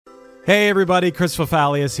Hey everybody, Chris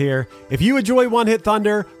Fafalius here. If you enjoy One Hit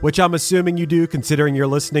Thunder, which I'm assuming you do considering you're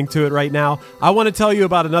listening to it right now, I want to tell you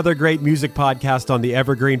about another great music podcast on the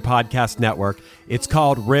Evergreen Podcast Network. It's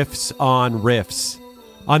called Riffs on Riffs.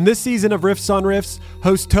 On this season of Riffs on Riffs,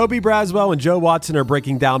 hosts Toby Braswell and Joe Watson are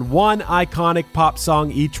breaking down one iconic pop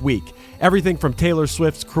song each week. Everything from Taylor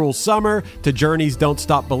Swift's Cruel Summer to Journey's Don't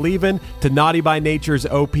Stop Believin' to Naughty by Nature's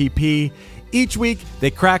OPP. Each week,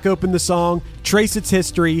 they crack open the song, trace its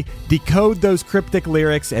history, decode those cryptic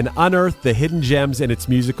lyrics, and unearth the hidden gems in its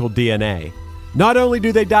musical DNA. Not only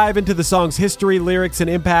do they dive into the song's history, lyrics, and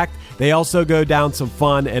impact, they also go down some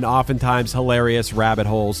fun and oftentimes hilarious rabbit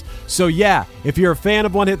holes. So yeah, if you're a fan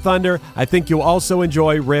of One Hit Thunder, I think you'll also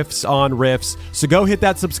enjoy Riffs on Riffs. So go hit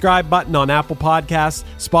that subscribe button on Apple Podcasts,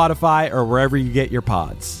 Spotify, or wherever you get your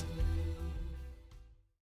pods.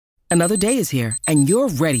 Another day is here, and you're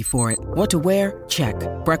ready for it. What to wear? Check.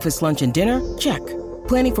 Breakfast, lunch, and dinner? Check.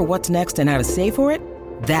 Planning for what's next and how to save for it?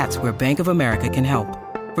 That's where Bank of America can help.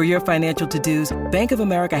 For your financial to-dos, Bank of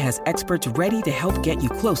America has experts ready to help get you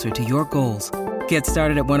closer to your goals. Get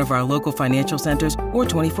started at one of our local financial centers or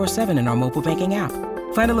 24/7 in our mobile banking app.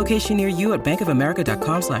 Find a location near you at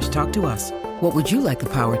bankofamerica.com/talktous. What would you like the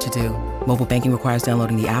power to do? Mobile banking requires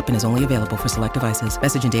downloading the app and is only available for select devices.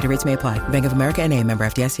 Message and data rates may apply. Bank of America N.A., member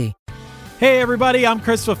FDIC. Hey everybody, I'm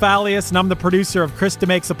Chris Fafalius, and I'm the producer of Krista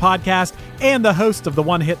Makes a Podcast and the host of the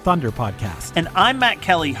One Hit Thunder podcast. And I'm Matt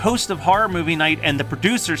Kelly, host of Horror Movie Night and the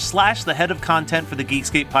producer / the head of content for the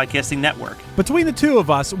Geekscape Podcasting Network. Between the two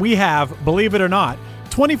of us, we have, believe it or not,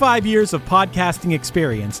 25 years of podcasting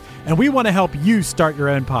experience, and we want to help you start your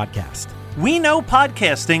own podcast. We know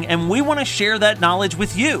podcasting, and we want to share that knowledge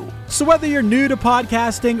with you. So whether you're new to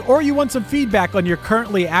podcasting or you want some feedback on your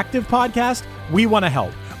currently active podcast, we want to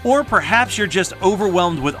help. Or perhaps you're just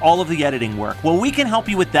overwhelmed with all of the editing work. Well, we can help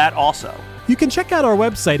you with that also. You can check out our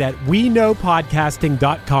website at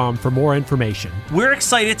weknowpodcasting.com for more information. We're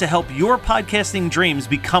excited to help your podcasting dreams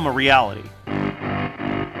become a reality.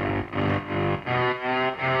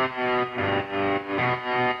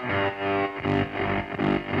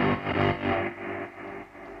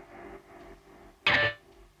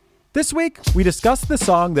 This week, we discussed the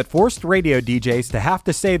song that forced radio DJs to have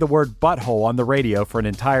to say the word butthole on the radio for an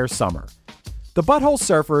entire summer. The Butthole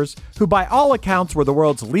Surfers, who by all accounts were the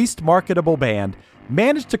world's least marketable band,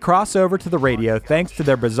 managed to cross over to the radio thanks to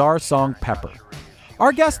their bizarre song Pepper.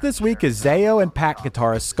 Our guest this week is Zao and Pack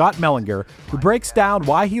guitarist Scott Mellinger, who breaks down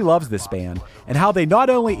why he loves this band and how they not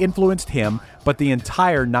only influenced him, but the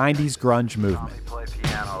entire 90s grunge movement. He played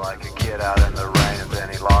piano like a kid out in the rain, and then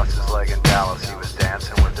he lost his leg in Dallas. He was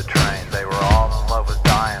dancing with the train. They were all in love with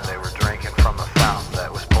dying. They were drinking from a fountain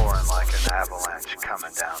that was pouring like an avalanche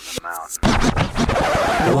coming down the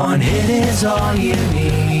mountain. One hit is all you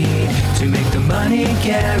need to make the money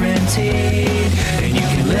guaranteed, and you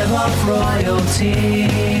can live off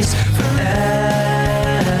royalties forever.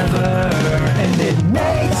 And it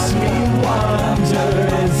makes me wonder,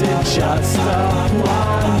 is it just a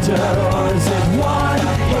wonder, or is it one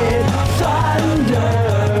hit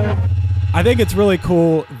thunder? I think it's really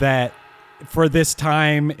cool that for this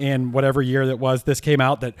time in whatever year that was, this came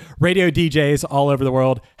out, that radio DJs all over the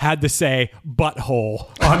world had to say butthole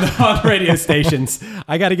on radio stations.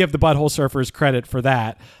 I got to give the Butthole Surfers credit for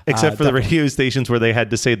that. Except for the radio stations where they had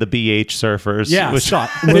to say the BH Surfers. Yeah,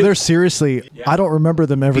 Were there seriously? Yeah. I don't remember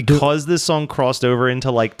them ever because this song crossed over into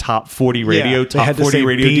like top 40 radio. Top 40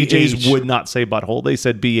 radio DJs would not say butthole. They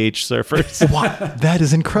said BH Surfers. Wow, that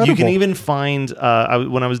is incredible. You can even find,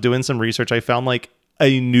 when I was doing some research, I found like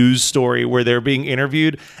a news story where they're being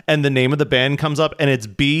interviewed and the name of the band comes up and it's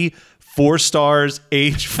B 4 stars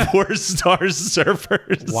H 4 stars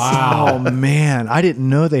Surfers. Wow. Oh man, I didn't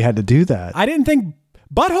know they had to do that. I didn't think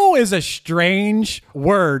butthole is a strange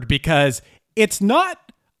word because it's not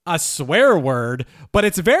a swear word, but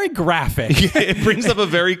it's very graphic. Yeah, it brings up a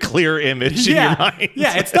very clear image in your mind.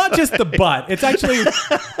 Yeah, it's not just the butt. It's actually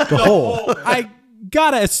the hole. I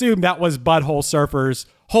gotta assume that was Butthole Surfers'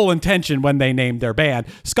 whole intention when they named their band.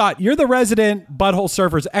 Scott, you're the resident Butthole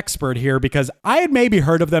Surfers expert here because I had maybe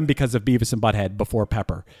heard of them because of Beavis and Butthead before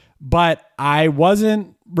Pepper, but I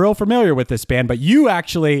wasn't real familiar with this band, but you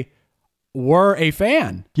actually were a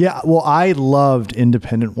fan. Yeah, well, I loved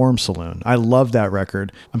Independent Worm Saloon. I loved that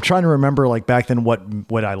record. I'm trying to remember like back then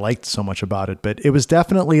what I liked so much about it, but it was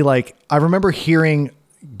definitely like, I remember hearing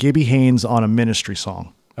Gibby Haynes on a Ministry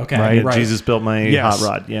song. Okay. Right. Jesus Built My Hot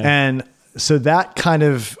Rod. Yeah. And so that kind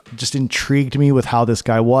of just intrigued me with how this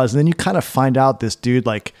guy was. And then you kind of find out this dude,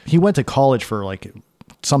 like he went to college for like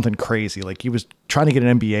something crazy. Like he was trying to get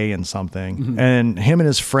an MBA in something, and him and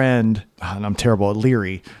his friend, and I'm terrible at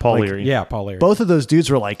Leary, Paul like, Leary. Yeah, Paul Leary. both of those dudes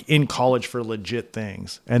were like in college for legit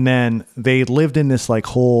things. And then they lived in this like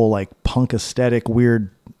whole like punk aesthetic,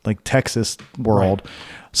 weird, like Texas world. Right.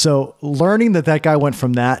 So learning that guy went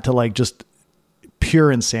from that to like just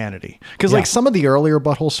pure insanity. Cause Yeah. like some of the earlier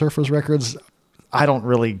Butthole Surfers records, I don't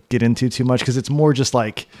really get into too much because it's more just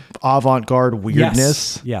like avant-garde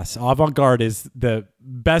weirdness. Yes. Avant-garde is the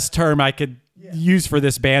best term I could use for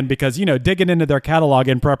this band because, you know, digging into their catalog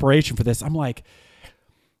in preparation for this, I'm like,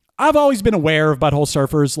 I've always been aware of Butthole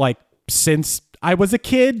Surfers like since I was a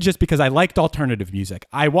kid just because I liked alternative music.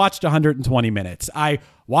 I watched 120 Minutes. I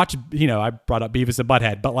watched, you know, I brought up Beavis and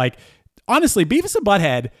Butthead, but like, honestly, Beavis and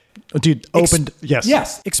Butthead, Dude, opened,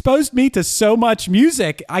 yes. exposed me to so much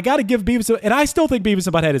music. I got to give Beavis, and I still think Beavis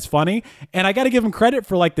and Butthead is funny, and I got to give him credit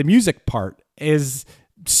for like the music part. Is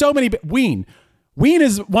so many Ween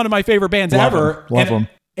is one of my favorite bands ever. Love them.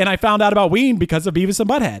 And I found out about Ween because of Beavis and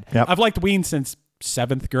Butthead. Yep. I've liked Ween since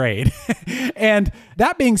 7th grade. And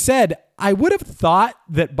that being said, I would have thought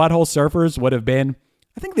that Butthole Surfers would have been,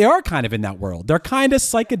 I think they are kind of in that world. They're kind of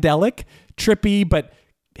psychedelic, trippy, but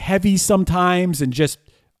heavy sometimes and just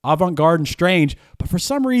avant-garde and strange. But for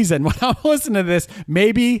some reason, when I'm listening to this,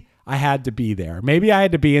 maybe I had to be there. Maybe I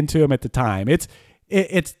had to be into them at the time. It's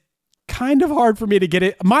kind of hard for me to get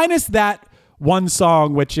it, minus that one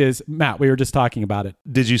song, which is, Matt, we were just talking about it.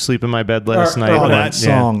 Did you sleep in my bed last night? Oh, When- that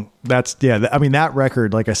song. That's, I mean, that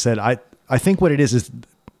record, like I said, I think what it is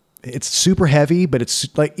it's super heavy, but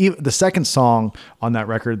it's like even the second song on that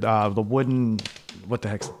record, the wooden, what the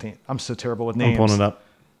heck's the thing? I'm so terrible with names. I'm pulling it up.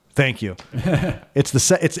 Thank you.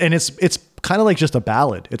 It's kind of like just a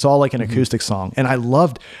ballad. It's all like an acoustic song. And I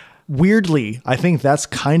loved, weirdly, I think that's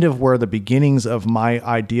kind of where the beginnings of my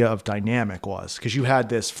idea of dynamic was. Cause you had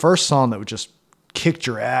this first song that would just kicked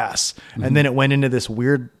your ass. And then it went into this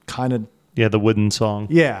weird kind of, Yeah, the wooden song.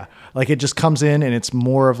 yeah, like it just comes in and it's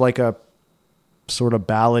more of like a sort of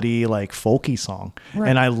ballady, like folky song. Right.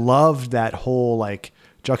 And I loved that whole like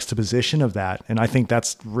juxtaposition of that. And I think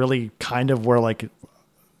that's really kind of where like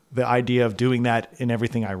the idea of doing that in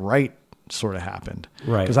everything I write sort of happened.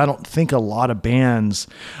 Right. Because I don't think a lot of bands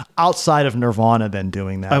outside of Nirvana then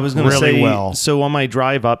doing that I was going to really say, well. so on my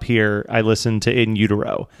drive up here, I listened to In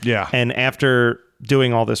Utero. Yeah. And after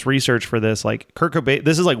doing all this research for this, like Kurt Cobain,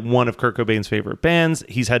 this is like one of Kurt Cobain's favorite bands.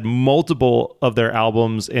 He's had multiple of their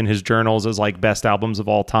albums in his journals as like best albums of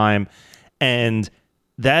all time. And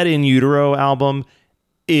that In Utero album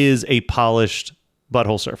is a polished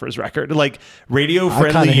Butthole Surfers record. Like Radio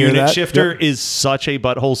kinda Friendly hear Unit that. Shifter Yep. is such a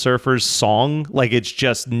Butthole Surfers song. Like it's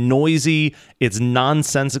just noisy, it's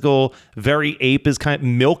nonsensical, very ape is kind of,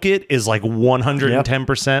 Milk It is like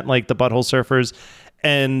 110% like the Butthole Surfers.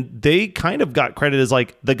 And they kind of got credit as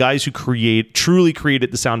like the guys who truly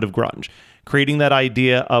created the sound of grunge, creating that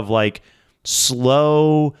idea of like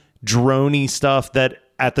slow, drony stuff that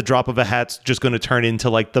at the drop of a hat's just going to turn into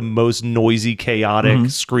like the most noisy, chaotic,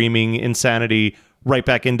 screaming insanity right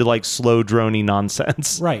back into like slow, drony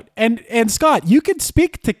nonsense. Right. And Scott, you could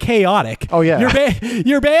speak to chaotic. Oh, yeah.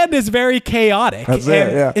 Your band is very chaotic. That's and,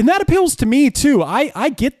 it, yeah. And that appeals to me too. I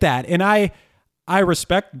get that. And I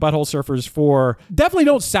respect Butthole Surfers for definitely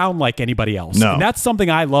don't sound like anybody else. No. And that's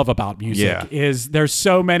something I love about music Yeah. is there's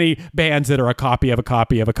so many bands that are a copy of a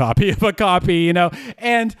copy of a copy of a copy, you know?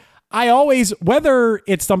 And I always, whether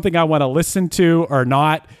it's something I want to listen to or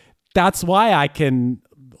not, that's why I can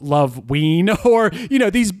love Ween or, you know,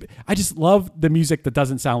 I just love the music that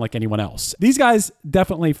doesn't sound like anyone else. These guys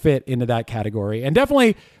definitely fit into that category and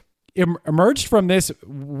definitely emerged from this,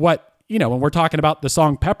 you know, when we're talking about the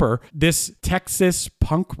song Pepper, this Texas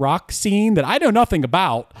punk rock scene that I know nothing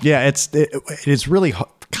about. Yeah, it is really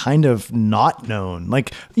kind of not known.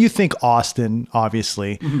 Like you think Austin,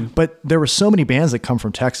 obviously, but there were so many bands that come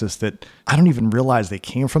from Texas that I don't even realize they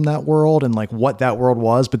came from that world and like what that world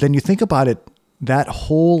was. But then you think about it, that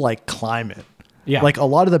whole like climate. Yeah. Like a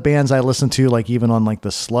lot of the bands I listen to, like even on like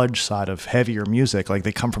the sludge side of heavier music, like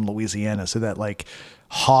they come from Louisiana. So that like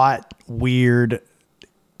hot, weird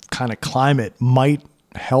kind of climate might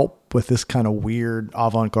help with this kind of weird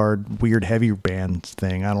avant-garde, weird heavy band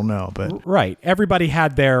thing. I don't know, but Right. Everybody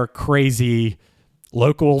had their crazy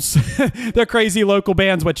locals, their crazy local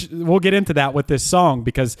bands, which we'll get into that with this song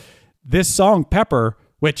because this song Pepper,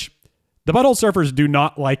 which the Butthole Surfers do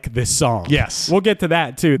not like this song. Yes. We'll get to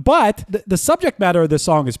that too. But the subject matter of this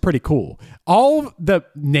song is pretty cool. All the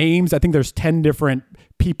names, I think there's 10 different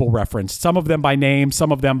people referenced, some of them by name,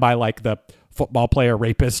 some of them by like the football player,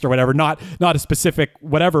 rapist or whatever, not a specific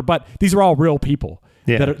whatever, but these are all real people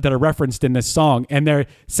that are referenced in this song. And they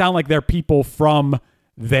sound like they're people from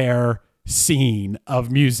their scene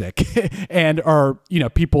of music and are,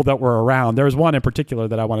 people that were around. There's one in particular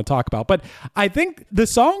that I want to talk about. But I think the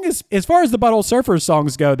song is, as far as the Butthole Surfers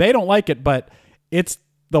songs go, they don't like it, but it's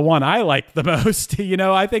the one I like the most.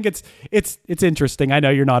 I think it's interesting. I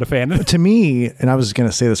know you're not a fan. To me, and I was going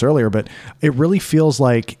to say this earlier, but it really feels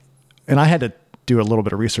like, and I had to do a little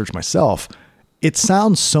bit of research myself, it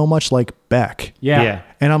sounds so much like Beck. Yeah.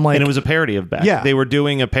 And I'm like, and it was a parody of Beck. Yeah. They were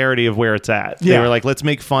doing a parody of Where It's At. Yeah. They were like, let's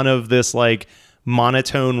make fun of this like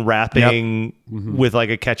monotone rapping with like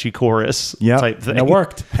a catchy chorus type thing. It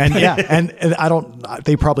worked. And and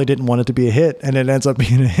they probably didn't want it to be a hit, and it ends up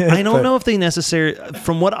being a hit. I don't know if they necessarily,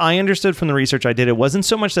 from what I understood from the research I did, it wasn't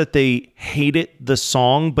so much that they hated the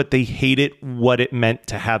song, but they hated what it meant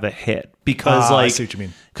to have a hit. Because I see what you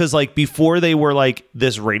mean. Because like before they were like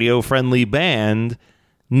this radio friendly band,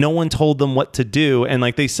 no one told them what to do. And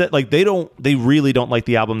like they said, like they really don't like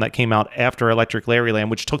the album that came out after Electric Larryland,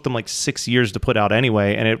 which took them like 6 years to put out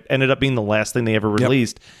anyway. And it ended up being the last thing they ever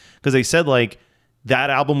released. Because they said like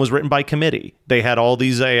that album was written by committee. They had all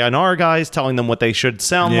these A&R guys telling them what they should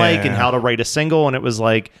sound like and how to write a single. And it was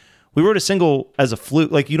like, we wrote a single as a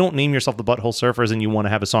fluke. Like you don't name yourself the Butthole Surfers and you want to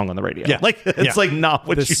have a song on the radio. Yeah. Like it's like not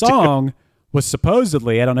what The you do. song was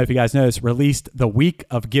supposedly, I don't know if you guys know this, released the week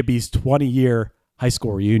of Gibby's 20-year high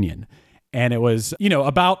school reunion. And it was,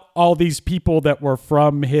 about all these people that were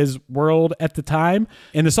from his world at the time.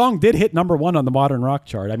 And the song did hit number 1 on the modern rock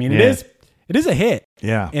chart. I mean, it is a hit.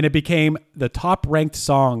 Yeah. And it became the top ranked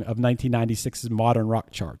song of 1996's modern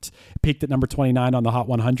rock charts. It peaked at number 29 on the Hot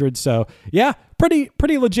 100. So yeah, pretty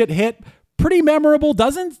legit hit. Pretty memorable.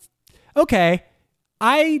 Okay.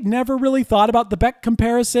 I never really thought about the Beck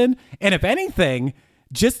comparison. And if anything,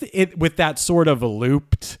 just with that sort of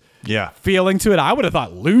looped feeling to it, I would have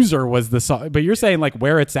thought Loser was the song. But you're saying like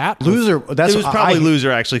Where It's At? Loser. It was probably Loser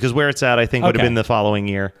actually, because Where It's At I think would have Okay. been the following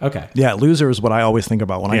year. Okay. Yeah, Loser is what I always think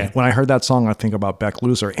about when I heard that song. I think about Beck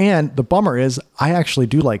Loser. And the bummer is, I actually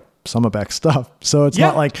do like some of Beck's stuff, so it's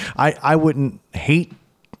not like I wouldn't hate.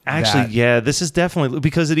 Actually, that. this is definitely,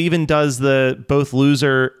 because it even does both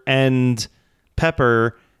Loser and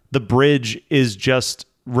Pepper. The bridge is just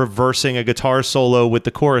reversing a guitar solo with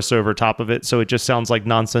the chorus over top of it, so it just sounds like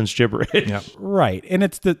nonsense gibberish. Yep. Right. And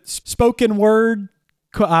it's the spoken word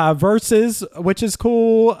verses, which is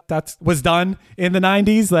cool. That was done in the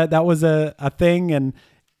 90s. That was a thing. And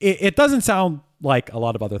it doesn't sound like a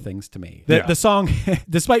lot of other things to me. The song,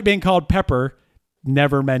 despite being called Pepper,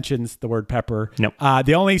 never mentions the word pepper. Nope.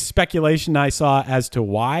 The only speculation I saw as to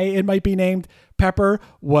why it might be named Pepper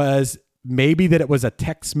was maybe that it was a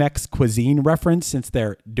Tex-Mex cuisine reference, since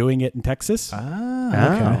they're doing it in Texas.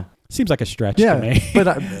 Okay. Seems like a stretch to me.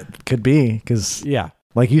 But it could be, because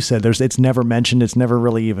like you said, it's never mentioned. It's never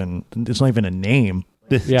really it's not even a name.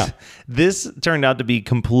 This turned out to be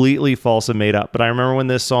completely false and made up. But I remember when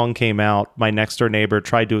this song came out, my next door neighbor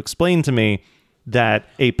tried to explain to me that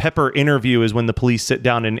a Pepper interview is when the police sit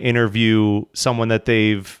down and interview someone that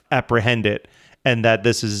they've apprehended, and that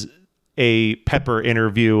this is a Pepper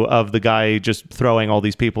interview of the guy just throwing all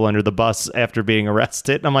these people under the bus after being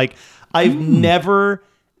arrested. And I'm like, I've never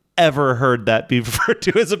ever heard that be referred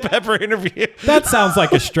to as a Pepper interview. That sounds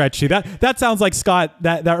like a stretch. That sounds like, Scott,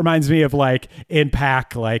 that reminds me of like in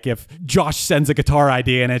Pack, like if Josh sends a guitar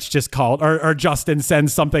idea and it's just called, or Justin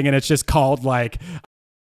sends something and it's just called like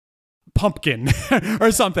Pumpkin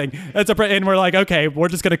or something. And we're like, okay, we're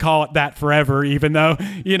just going to call it that forever, even though,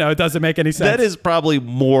 it doesn't make any sense. That is probably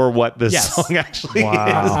more what this song actually is.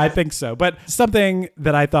 I think so. But something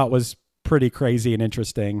that I thought was pretty crazy and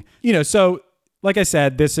interesting, so like I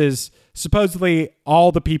said, this is supposedly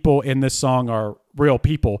all the people in this song are real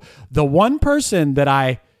people. The one person that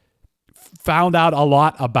I found out a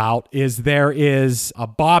lot about is there is a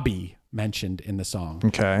Bobby mentioned in the song.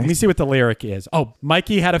 Okay. Let me see what the lyric is. Oh,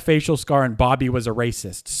 Mikey had a facial scar and Bobby was a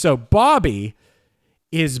racist. So Bobby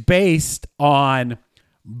is based on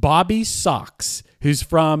Bobby Sox, who's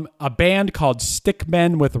from a band called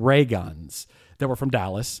Stickmen with Ray Guns that were from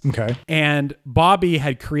Dallas. Okay. And Bobby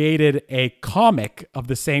had created a comic of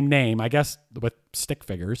the same name, I guess with stick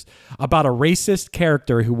figures, about a racist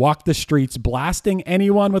character who walked the streets blasting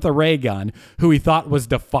anyone with a ray gun who he thought was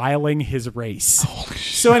defiling his race.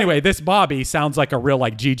 So anyway, this Bobby sounds like a real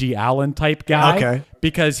like G.G. Allen type guy. Okay.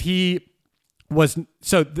 Because he was,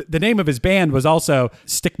 so the name of his band was also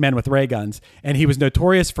Stickmen with Ray Guns, and he was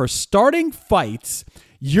notorious for starting fights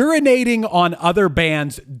urinating on other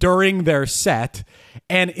bands during their set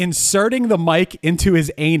and inserting the mic into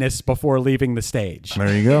his anus before leaving the stage.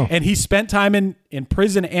 There you go. And he spent time in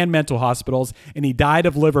prison and mental hospitals, and he died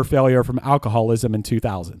of liver failure from alcoholism in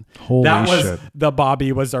 2000. Holy that was shit. the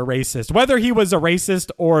Bobby was a racist. Whether he was a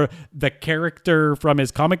racist or the character from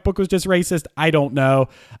his comic book was just racist, I don't know.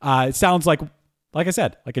 It sounds like I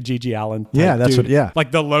said, like a G.G. Allen type Yeah, that's dude. what- yeah.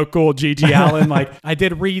 Like the local G.G. Allen. Like I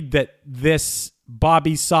did read that this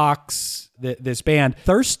Bobby Sox, this band,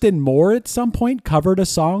 Thurston Moore at some point covered a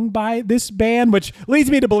song by this band, which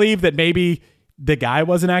leads me to believe that maybe the guy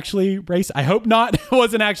wasn't actually racist. I hope not. It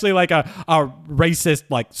wasn't actually like a racist,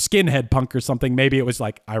 like skinhead punk or something. Maybe it was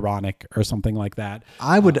like ironic or something like that.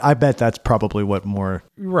 I bet that's probably what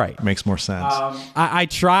Right. makes more sense. I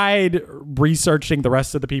tried researching the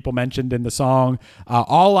rest of the people mentioned in the song.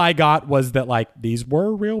 All I got was that like these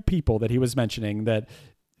were real people that he was mentioning, that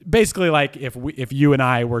basically like if you and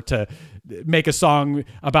I were to make a song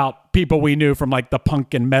about people we knew from like the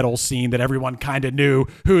punk and metal scene that everyone kind of knew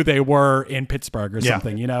who they were in Pittsburgh or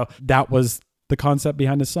something, you know, that was the concept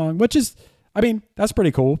behind the song, which is, I mean, that's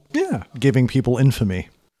pretty cool. Yeah. Giving people infamy.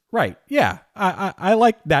 Right. Yeah. I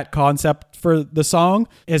like that concept for the song.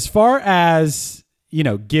 As far as, you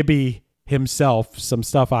know, Gibby himself, some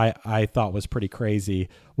stuff I thought was pretty crazy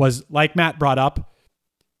was, like Matt brought up,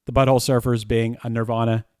 the Butthole Surfers being a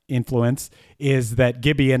Nirvana influence, is that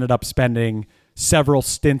Gibby ended up spending several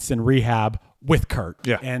stints in rehab with Kurt.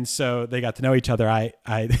 Yeah. And so they got to know each other. I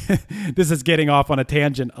this is getting off on a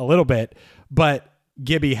tangent a little bit, but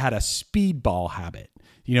Gibby had a speedball habit.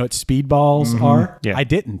 You know what speedballs are? Yeah. I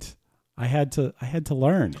didn't. I had to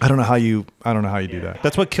learn. I don't know how you do that.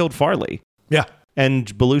 That's what killed Farley Yeah. and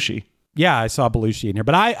Belushi. Yeah, I saw Belushi in here,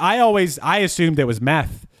 but I assumed it was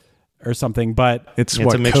meth or something, but It's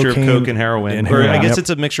It's a mixture of cocaine coke and heroin. and Or I heroin. guess Yep. it's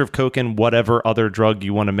a mixture of coke and whatever other drug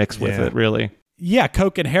you want to mix with Yeah. it, really. yeah,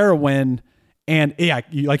 coke and heroin, and yeah,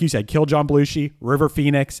 like you said, killed John Belushi, River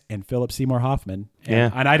Phoenix, and Philip Seymour Hoffman.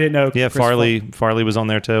 And I didn't know. Yeah, Chris Farley was on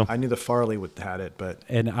there too. I knew the Farley had it, but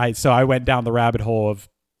and I went down the rabbit hole of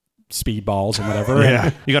speedballs and whatever.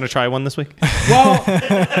 And, You gonna try one this week? well,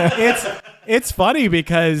 it's funny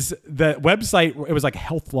because the website, it was like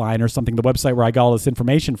Healthline or something, the website where I got all this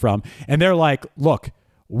information from, and they're like, look,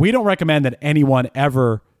 we don't recommend that anyone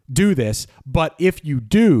ever do this, but if you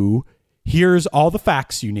do, here's all the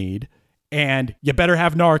facts you need, and you better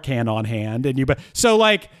have Narcan on hand, and so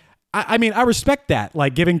like, I mean, I respect that,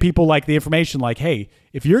 like giving people like the information, like, hey,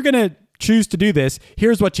 if you're gonna choose to do this,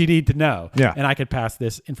 here's what you need to know. Yeah. And I could pass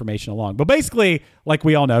this information along. But basically, like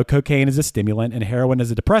we all know, cocaine is a stimulant and heroin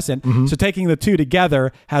is a depressant. So taking the two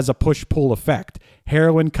together has a push-pull effect.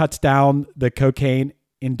 Heroin cuts down the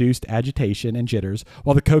cocaine-induced agitation and jitters,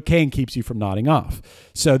 while the cocaine keeps you from nodding off.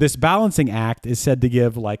 So this balancing act is said to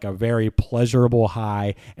give like a very pleasurable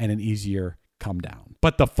high and an easier come down.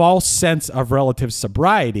 But the false sense of relative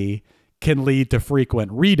sobriety can lead to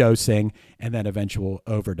frequent redosing and then eventual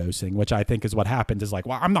overdosing, which I think is what happened, is like,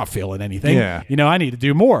 well, I'm not feeling anything. Yeah. You know, I need to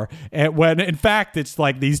do more. And when in fact, it's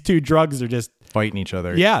like these two drugs are just, fighting each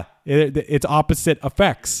other. yeah, it's opposite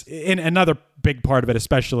effects. And another big part of it,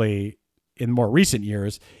 especially in more recent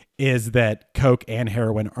years, is that coke and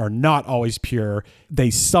heroin are not always pure.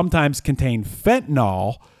 They sometimes contain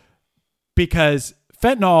fentanyl, because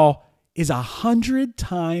fentanyl is 100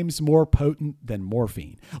 times more potent than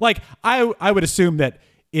morphine. Like I would assume that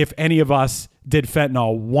if any of us did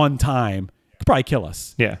fentanyl one time, it could probably kill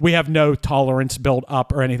us. Yeah. We have no tolerance built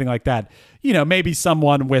up or anything like that. You know, maybe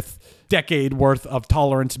someone with decade worth of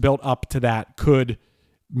tolerance built up to that could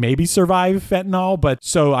maybe survive fentanyl. But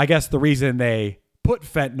so I guess the reason they put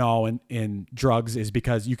fentanyl in drugs is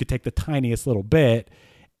because you could take the tiniest little bit,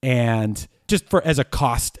 and just as a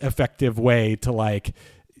cost effective way to like,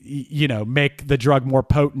 you know, make the drug more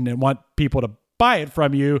potent and want people to buy it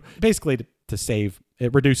from you, basically to save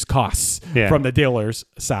it, reduce costs from the dealer's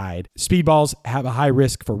side. Speedballs have a high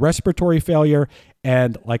risk for respiratory failure,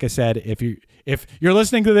 and like I said, if you're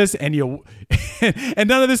listening to this and you and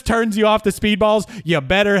none of this turns you off to speedballs, you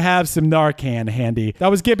better have some Narcan handy. That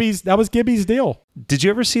was Gibby's deal. Did you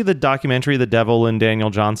ever see the documentary The Devil and Daniel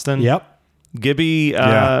Johnston? Yep. Gibby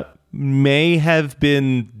may have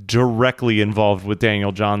been directly involved with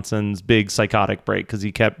Daniel Johnson's big psychotic break, because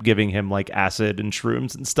he kept giving him like acid and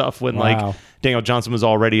shrooms and stuff when like Daniel Johnson was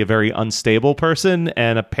already a very unstable person.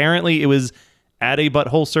 And apparently it was at a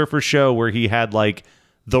Butthole Surfer show where he had like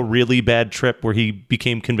the really bad trip where he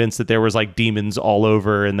became convinced that there was like demons all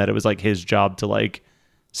over, and that it was like his job to like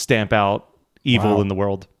stamp out evil in the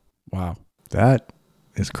world. Wow. That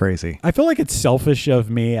is crazy. I feel like it's selfish of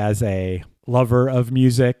me as a lover of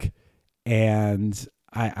music, and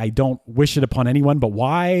I don't wish it upon anyone, but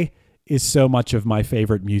why is so much of my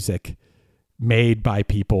favorite music made by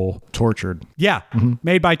people Tortured. Yeah.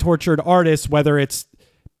 Made by tortured artists, whether it's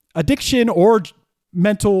addiction or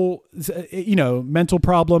mental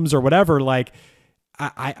problems or whatever. Like,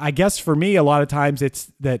 I guess for me, a lot of times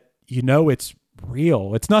it's that, it's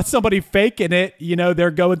real. It's not somebody faking it.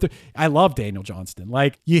 They're going through. I love Daniel Johnston.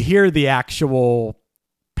 Like, you hear the actual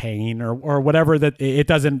pain or whatever, that it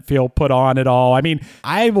doesn't feel put on at all. I mean,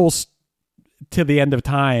 I will to the end of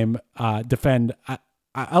time defend.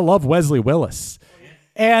 I love Wesley Willis,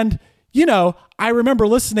 and I remember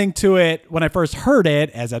listening to it when I first heard it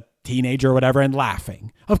as a teenager or whatever, and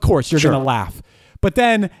laughing. Of course, you're going to laugh, but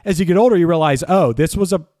then as you get older, you realize, oh, this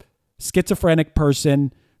was a schizophrenic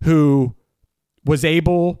person who was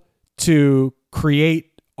able to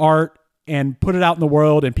create art and put it out in the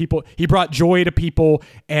world, and he brought joy to people,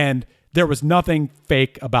 and there was nothing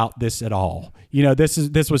fake about this at all.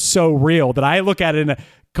 This was so real that I look at it in a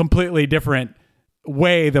completely different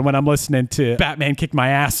way than when I'm listening to Batman Kick My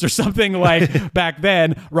Ass or something like back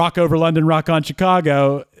then, Rock Over London, Rock on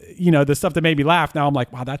Chicago, the stuff that made me laugh. Now I'm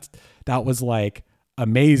like, wow, that was like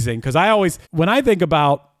amazing. Cause when I think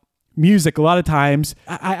about music, a lot of times,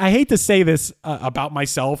 I hate to say this about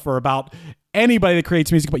myself or about anybody that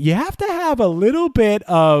creates music, but you have to have a little bit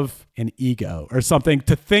of an ego or something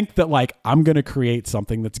to think that, like, I'm going to create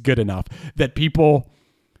something that's good enough that people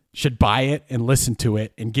should buy it and listen to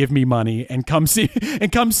it and give me money and come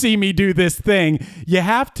see me do this thing. You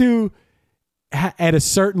have to, at a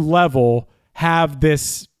certain level, have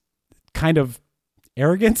this kind of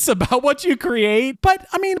arrogance about what you create. But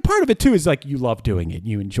I mean, part of it too is like, you love doing it,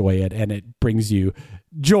 you enjoy it, and it brings you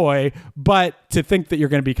joy. But to think that you're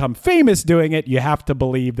going to become famous doing it, you have to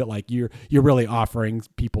believe that, like, you're really offering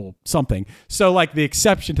people something. So, like, the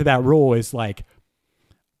exception to that rule is like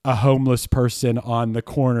a homeless person on the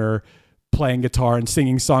corner playing guitar and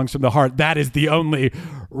singing songs from the heart. That is the only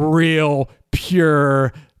real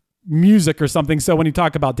pure music or something. So when you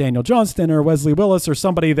talk about Daniel Johnston or Wesley Willis or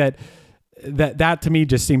somebody that to me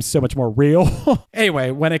just seems so much more real. Anyway,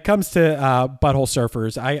 when it comes to Butthole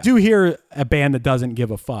Surfers, I do hear a band that doesn't give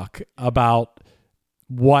a fuck about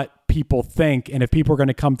what people think, and if people are going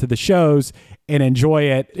to come to the shows and enjoy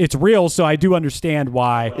it, it's real. So I do understand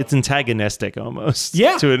why it's antagonistic almost.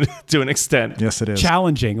 Yeah, to an extent. Yes, it is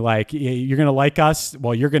challenging. Like, you're going to like us,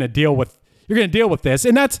 well, you're going to deal with this,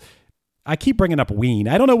 and that's. I keep bringing up Ween.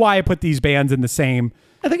 I don't know why I put these bands in the same.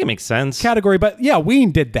 I think it makes sense. Category, but yeah,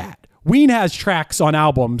 Ween did that. Ween has tracks on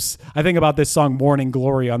albums. I think about this song "Morning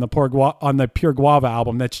Glory" on the Pure Guava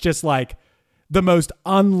album. That's just like the most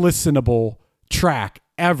unlistenable track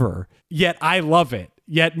ever. Yet I love it.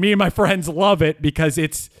 Yet me and my friends love it because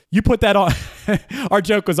you put that on. Our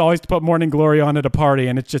joke was always to put Morning Glory on at a party,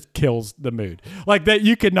 and it just kills the mood. Like that,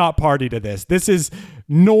 you could not party to this. This is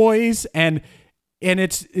noise, and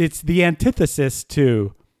it's the antithesis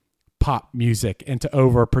to pop music and to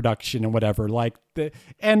overproduction and whatever.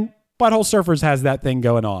 And Butthole Surfers has that thing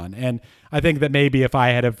going on. And I think that maybe if I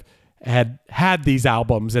had these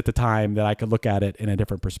albums at the time, that I could look at it in a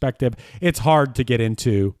different perspective. It's hard to get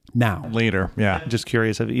into now. Later, yeah. Just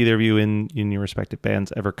curious, have either of you in your respective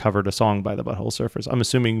bands ever covered a song by the Butthole Surfers? I'm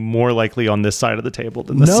assuming more likely on this side of the table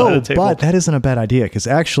than this side of the table. But that isn't a bad idea, because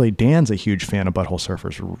actually Dan's a huge fan of Butthole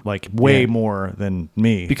Surfers, like way more than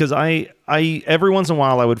me. Because I every once in a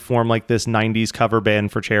while I would form like this 90s cover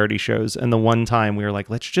band for charity shows, and the one time we were like,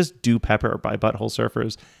 let's just do Pepper by Butthole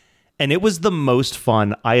Surfers. And it was the most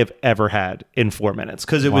fun I have ever had in 4 minutes,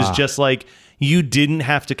 because it was just like, you didn't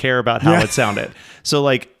have to care about how it sounded. So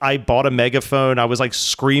like, I bought a megaphone. I was like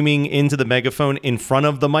screaming into the megaphone in front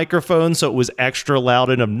of the microphone, so it was extra loud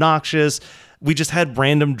and obnoxious. We just had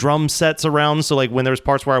random drum sets around. So like, when there was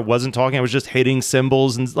parts where I wasn't talking, I was just hitting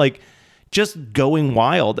cymbals and like just going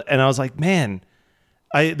wild. And I was like, man,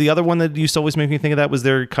 the other one that used to always make me think of that was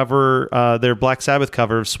their cover, their Black Sabbath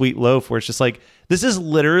cover of Sweet Loaf, where it's just like, this is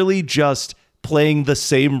literally just playing the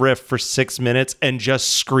same riff for 6 minutes and just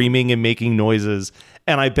screaming and making noises.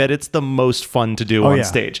 And I bet it's the most fun to do on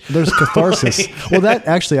stage. There's catharsis. Well, that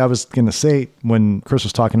actually, I was going to say when Chris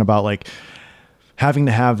was talking about like having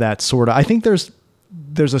to have that sort of, I think there's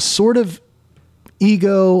a sort of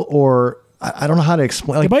ego, or I don't know how to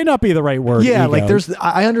explain. Like, it might not be the right word. Yeah, ego. like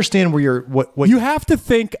I understand where what you have to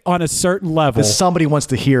think on a certain level. Somebody wants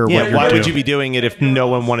to hear. Yeah, what you're why doing. would you be doing it if no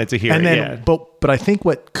one wanted to hear and it? Then, but I think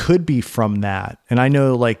what could be from that, and I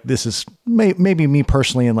know like this is maybe me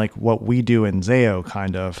personally, and like what we do in Zayo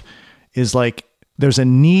kind of is like there's a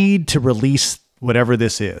need to release whatever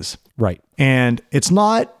this is, right? And it's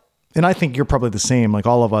not. And I think you're probably the same, like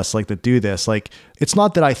all of us like that do this. Like, it's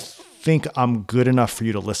not that I think I'm good enough for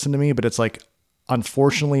you to listen to me, but it's like,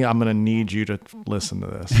 unfortunately, I'm going to need you to listen to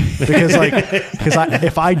this because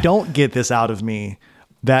if I don't get this out of me,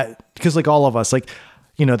 because like all of us, like,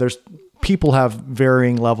 you know, there's people have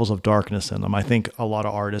varying levels of darkness in them. I think a lot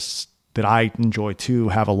of artists that I enjoy too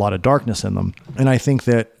have a lot of darkness in them. And I think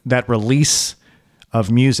that release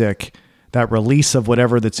of music, that release of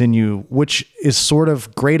whatever that's in you, which is sort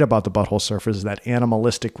of great about the Butthole Surfers, is that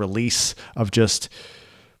animalistic release of just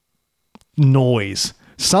noise.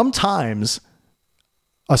 Sometimes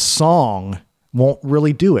a song won't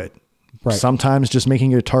really do it. Right. Sometimes just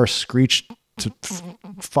making a guitar screech to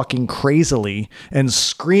fucking crazily and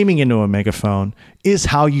screaming into a megaphone is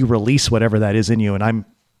how you release whatever that is in you. And I'm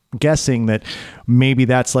guessing that maybe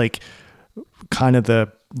that's like kind of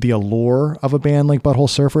the allure of a band like Butthole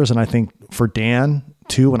Surfers. And I think for Dan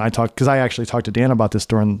too, because I actually talked to Dan about this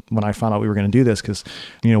when I found out we were going to do this, because,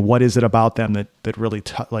 you know, what is it about them that really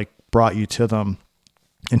brought you to them?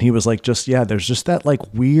 And he was like, there's just that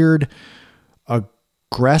like weird,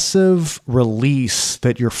 aggressive release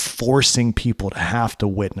that you're forcing people to have to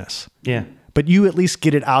witness. Yeah. But you at least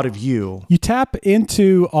get it out of you. You tap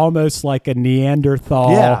into almost like a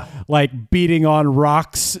Neanderthal, like beating on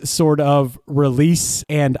rocks sort of release.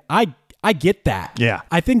 And I get that. Yeah.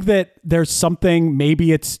 I think that there's something,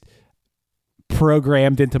 maybe it's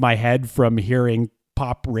programmed into my head from hearing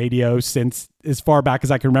pop radio since as far back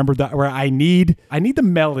as I can remember, that where I need the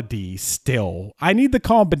melody still. I need the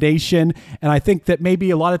combination. And I think that maybe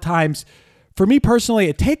a lot of times for me personally,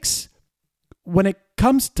 it takes, when it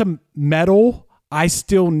comes to metal, I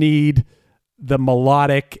still need the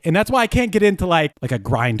melodic, and that's why I can't get into like a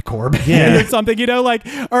grindcore band or something, you know, like,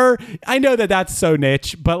 or I know that that's so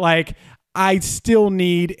niche, but like I still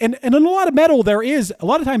need, and in a lot of metal, there is a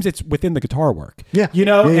lot of times it's within the guitar work. Yeah. You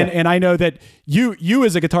know, Yeah. And I know that you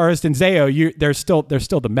as a guitarist and Zayo, there's still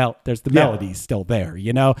the melody still there,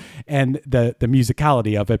 you know, and the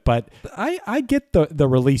musicality of it. But I get the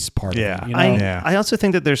release part of it. You know? I also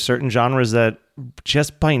think that there's certain genres that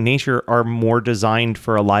just by nature are more designed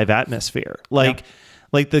for a live atmosphere.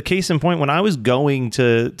 Like the case in point, when I was going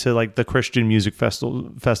to like the Christian music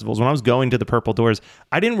festivals, when I was going to the Purple Doors,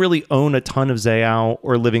 I didn't really own a ton of Zayao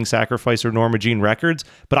or Living Sacrifice or Norma Jean records,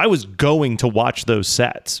 but I was going to watch those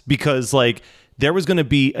sets because like there was going to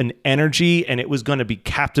be an energy and it was going to be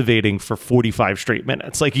captivating for 45 straight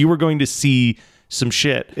minutes. Like you were going to see some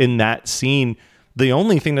shit in that scene. The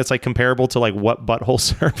only thing that's like comparable to like what Butthole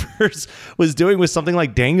Surfers was doing was something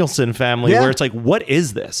like Danielson Family, where it's like, what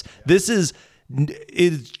is this? This is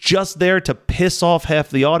just there to piss off half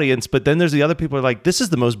the audience, but then there's the other people who are like, this is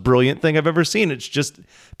the most brilliant thing I've ever seen. It's just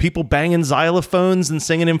people banging xylophones and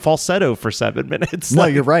singing in falsetto for 7 minutes. No,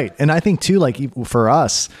 you're right. And I think too, like for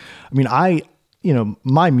us, I mean,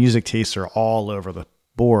 my music tastes are all over the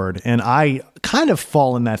board, and I kind of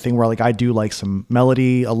fall in that thing where like I do like some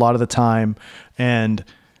melody a lot of the time, and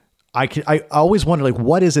I always wonder like,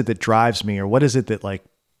 what is it that drives me, or what is it that like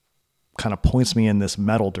kind of points me in this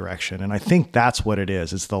metal direction? And I think that's what it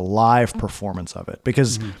is. It's the live performance of it,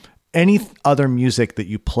 because any other music that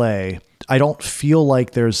you play, I don't feel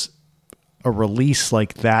like there's a release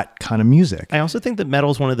like that kind of music. I also think that metal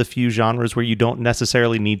is one of the few genres where you don't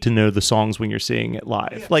necessarily need to know the songs when you're seeing it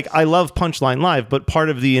live. Like I love Punchline live, but part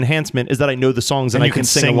of the enhancement is that I know the songs and I can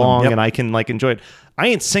sing along and I can like enjoy it. I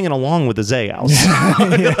ain't singing along with the Zayals.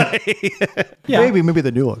 Maybe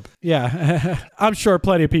the new one. Yeah. I'm sure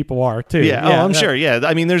plenty of people are too. Yeah. I'm sure. Yeah.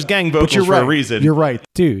 I mean, there's gang vocals for a reason. You're right.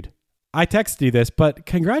 Dude, I texted you this, but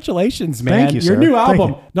congratulations, man. Thank you, Your sir. new Thank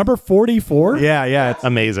album, number 44. Yeah. It's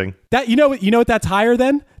amazing. That you know what that's higher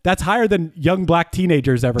than? That's higher than Young Black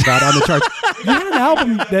Teenagers ever got on the charts. You had an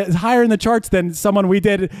album that's higher in the charts than someone we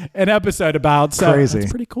did an episode about. So crazy.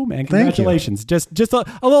 That's pretty cool, man. Thank Congratulations. Just a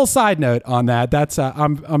little side note on that. That's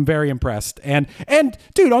I'm very impressed. And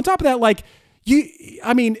dude, on top of that, like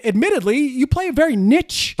admittedly, you play a very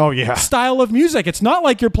niche style of music. It's not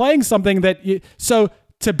like you're playing something that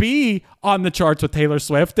to be on the charts with Taylor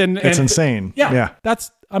Swift and it's insane. Yeah.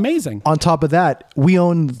 That's amazing. On top of that, we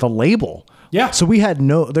own the label. Yeah. So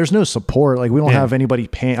there's no support. Like we don't have anybody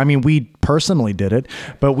paying. I mean, we personally did it,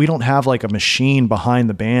 but we don't have like a machine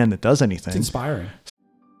behind the band that does anything. It's inspiring.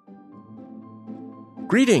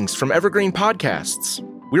 Greetings from Evergreen Podcasts.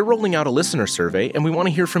 We're rolling out a listener survey and we want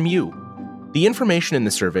to hear from you. The information in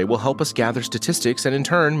the survey will help us gather statistics and in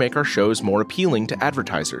turn make our shows more appealing to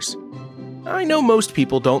advertisers. I know most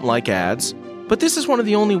people don't like ads, but this is one of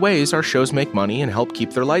the only ways our shows make money and help keep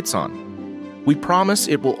their lights on. We promise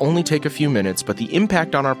it will only take a few minutes, but the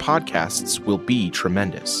impact on our podcasts will be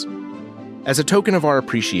tremendous. As a token of our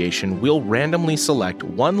appreciation, we'll randomly select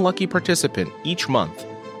one lucky participant each month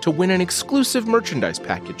to win an exclusive merchandise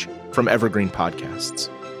package from Evergreen Podcasts.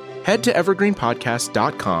 Head to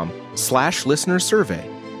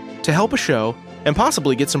evergreenpodcast.com/listenersurvey to help a show and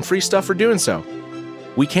possibly get some free stuff for doing so.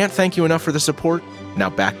 We can't thank you enough for the support. Now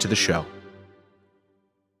back to the show.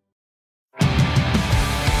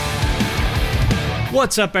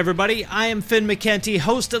 What's up, everybody? I am Finn McKenty,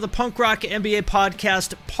 host of the Punk Rock NBA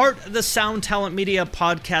podcast, part of the Sound Talent Media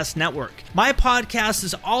Podcast Network. My podcast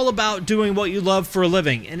is all about doing what you love for a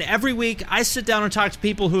living, and every week I sit down and talk to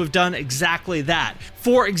people who have done exactly that.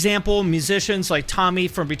 For example, musicians like Tommy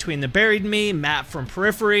from Between the Buried and Me, Matt from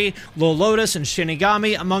Periphery, Lil Lotus and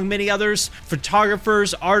Shinigami, among many others,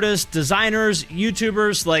 photographers, artists, designers,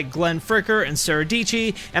 YouTubers like Glenn Fricker and Sarah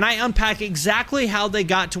Dici, and I unpack exactly how they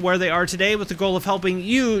got to where they are today with the goal of helping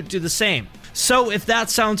you do the same. So if that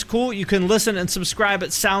sounds cool, you can listen and subscribe at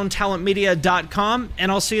soundtalentmedia.com,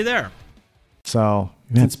 and I'll see you there. So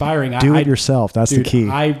It's inspiring. Do it yourself. That's the key.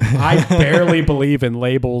 I barely believe in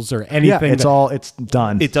labels or anything. Yeah, it's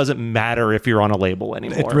done. It doesn't matter if you're on a label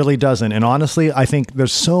anymore. It really doesn't. And honestly, I think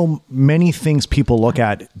there's so many things people look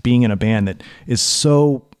at being in a band that is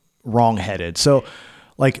so wrong-headed. So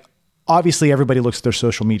like, obviously everybody looks at their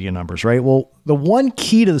social media numbers, right? Well, the one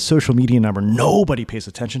key to the social media number nobody pays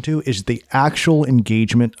attention to is the actual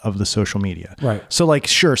engagement of the social media. Right. So like,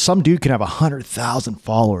 sure, some dude can have 100,000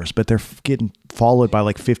 followers, but they're getting followed by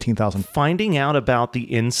like 15,000. Finding out about the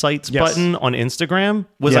insights button on Instagram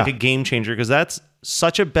was like a game changer, because that's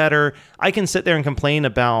such a better, I can sit there and complain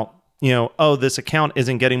about, oh, this account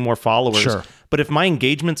isn't getting more followers. Sure. But if my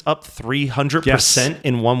engagement's up 300%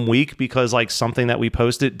 in 1 week because like something that we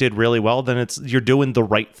posted did really well, then you're doing the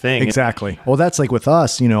right thing. Exactly. Well, that's like with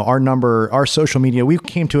us, our social media, we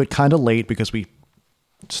came to it kind of late because we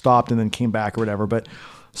stopped and then came back or whatever. But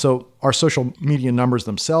so our social media numbers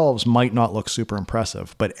themselves might not look super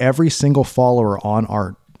impressive, but every single follower on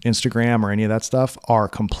our Instagram or any of that stuff are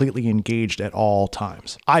completely engaged at all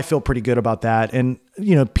times. I feel pretty good about that. And,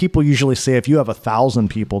 people usually say if you have 1,000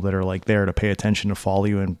 people that are like there to pay attention, to follow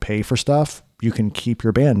you and pay for stuff, you can keep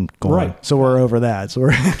your band going. Right. So we're over that. So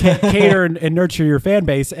we're cater and nurture your fan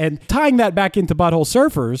base. And tying that back into Butthole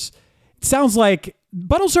Surfers, it sounds like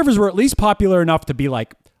Butthole Surfers were at least popular enough to be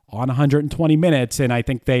like on 120 minutes. And I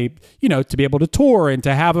think they, to be able to tour and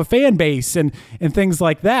to have a fan base and things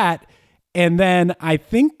like that. And then I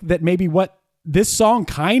think that maybe what this song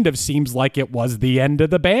kind of seems like it was the end of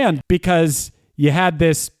the band, because you had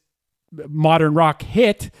this modern rock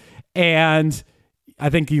hit and I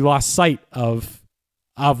think you lost sight of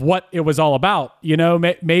what it was all about.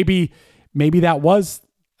 Maybe that was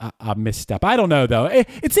a misstep. I don't know though.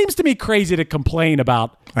 It seems to me crazy to complain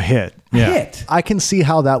about a hit. Yeah. Hit. I can see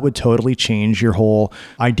how that would totally change your whole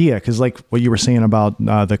idea. Cause like what you were saying about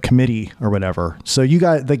the committee or whatever. So you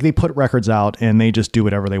got like, they put records out and they just do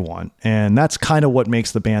whatever they want. And that's kind of what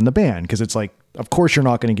makes the band. Cause it's like, of course you're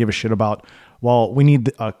not going to give a shit about, well, we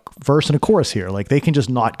need a verse and a chorus here. Like they can just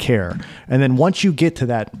not care. And then once you get to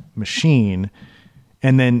that machine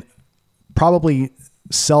and then probably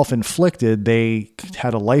self-inflicted, they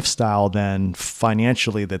had a lifestyle then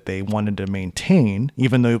financially that they wanted to maintain,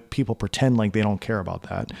 even though people pretend like they don't care about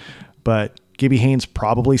that. But Gibby Haynes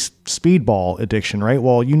probably speedball addiction, right?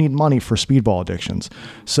 Well, you need money for speedball addictions.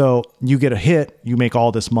 So you get a hit, you make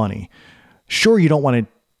all this money. Sure, you don't want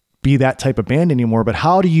to be that type of band anymore, but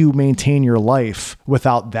how do you maintain your life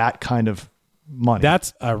without that kind of money?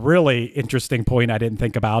 That's a really interesting point I didn't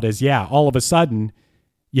think about is, all of a sudden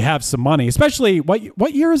you have some money, especially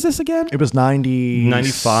what year is this again? It was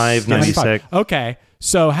 95, 96. Okay.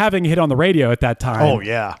 So having a hit on the radio at that time. Oh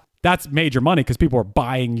yeah. That's major money because people are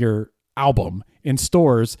buying your album in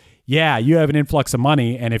stores. Yeah. You have an influx of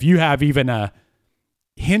money. And if you have even a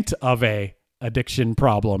hint of a addiction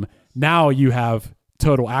problem, now you have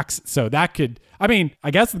total access. So that could, I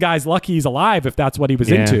guess the guy's lucky he's alive if that's what he was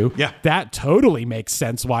into. Yeah. That totally makes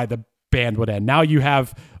sense why the band would end. Now you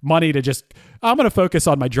have money to just, I'm going to focus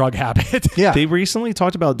on my drug habit. Yeah. They recently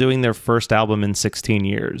talked about doing their first album in 16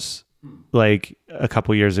 years. Like a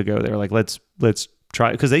couple years ago, they were like, let's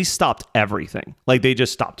try, because they stopped everything. Like they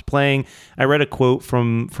just stopped playing. I read a quote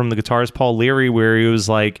from the guitarist Paul Leary where he was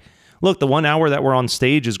like, look, the 1 hour that we're on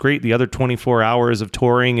stage is great. The other 24 hours of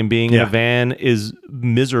touring and being in a van is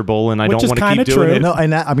miserable, and I don't want to keep doing it. No,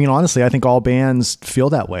 and that, honestly, I think all bands feel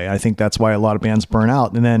that way. I think that's why a lot of bands burn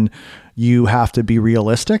out. And then you have to be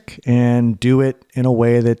realistic and do it in a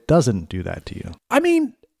way that doesn't do that to you.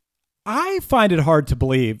 I find it hard to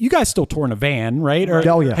believe. You guys still tour in a van, right? Or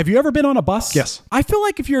Oh, yeah. Have you ever been on a bus? Yes. I feel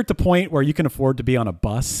like if you're at the point where you can afford to be on a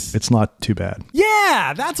bus. It's not too bad.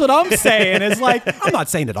 Yeah, that's what I'm saying. It's like, I'm not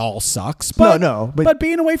saying it all sucks, but, No, but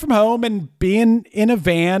being away from home and being in a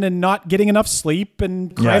van and not getting enough sleep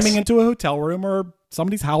and cramming into a hotel room or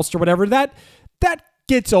somebody's house or whatever, that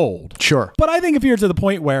gets old. Sure. But I think if you're to the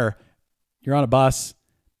point where you're on a bus,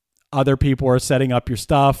 other people are setting up your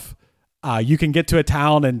stuff, you can get to a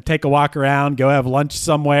town and take a walk around, go have lunch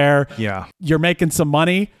somewhere. Yeah. You're making some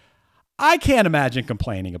money. I can't imagine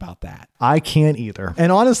complaining about that. I can't either.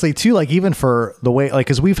 And honestly, too, like even for the way, like,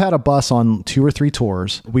 because we've had a bus on 2 or 3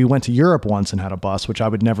 tours. We went to Europe once and had a bus, which I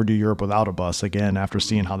would never do Europe without a bus again after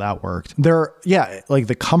seeing how that worked. Like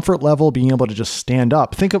the comfort level, being able to just stand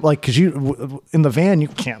up. Think of like, because you in the van, you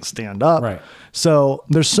can't stand up. Right. So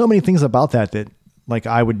there's so many things about that like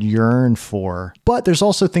I would yearn for. But there's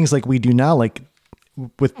also things like we do now, like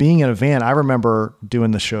with being in a van. I remember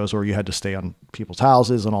doing the shows where you had to stay on people's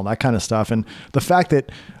houses and all that kind of stuff. And the fact that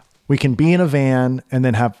we can be in a van and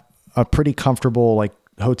then have a pretty comfortable like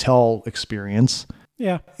hotel experience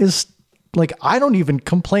is like, I don't even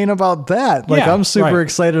complain about that. Like I'm super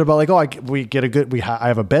excited about like, I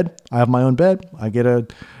have a bed. I have my own bed. I get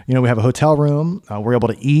we have a hotel room. We're able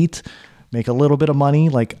to eat, make a little bit of money.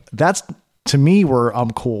 Like that's, to me, where I'm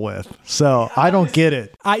cool with. So I don't get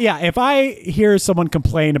it. If I hear someone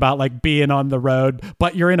complain about like being on the road,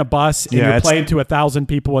 but you're in a bus and you're playing to 1,000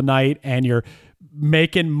 people a night and you're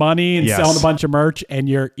making money and selling a bunch of merch and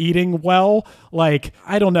you're eating well, like,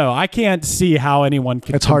 I don't know. I can't see how anyone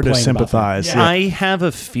can It's hard to sympathize. Yeah. I have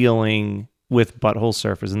a feeling with Butthole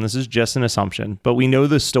Surfers, and this is just an assumption, but we know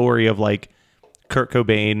the story of like Kurt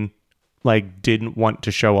Cobain like didn't want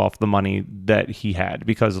to show off the money that he had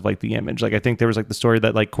because of like the image. Like I think there was like the story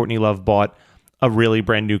that like Courtney Love bought a really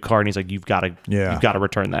brand new car and he's like, you've got to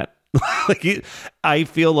return that. Like I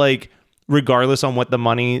feel like regardless on what the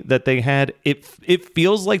money that they had, it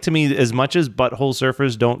feels like to me, as much as Butthole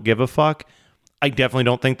Surfers don't give a fuck, I definitely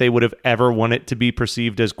don't think they would have ever wanted to be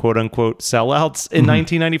perceived as quote unquote sellouts in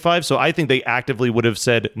 1995. So I think they actively would have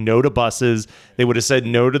said no to buses. They would have said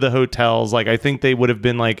no to the hotels. Like I think they would have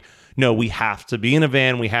been like, no, we have to be in a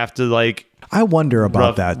van. We have to like. I wonder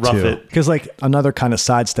about that too. Because like another kind of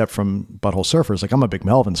sidestep from Butthole Surfers, like I'm a big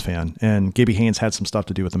Melvins fan and Gibby Haynes had some stuff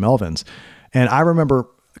to do with the Melvins. And I remember,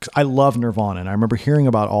 I love Nirvana and I remember hearing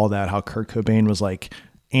about all that, how Kurt Cobain was like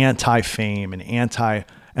anti-fame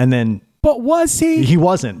and then. But was he? He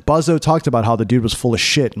wasn't. Buzzo talked about how the dude was full of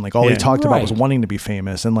shit and like all he talked about was wanting to be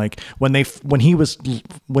famous. And like when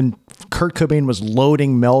Kurt Cobain was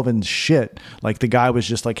loading Melvin's shit, like the guy was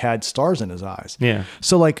just like had stars in his eyes. Yeah.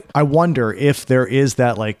 So like I wonder if there is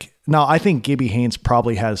that like, now I think Gibby Haynes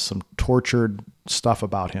probably has some tortured stuff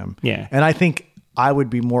about him. Yeah. And I think I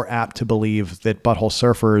would be more apt to believe that Butthole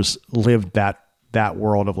Surfers lived that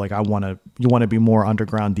world of like, you want to be more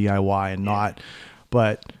underground DIY and not,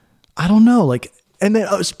 but I don't know. Like, and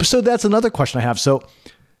then, so that's another question I have. So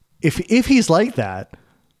if he's like that,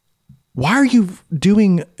 why are you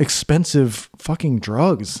doing expensive fucking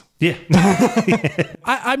drugs? Yeah.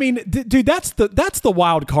 I mean, dude, that's the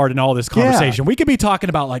wild card in all this conversation. We could be talking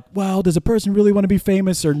about like, well, does a person really want to be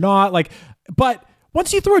famous or not? Like, but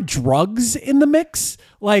once you throw drugs in the mix,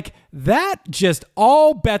 like that, just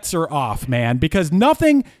all bets are off, man, because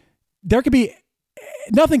nothing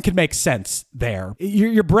can make sense there.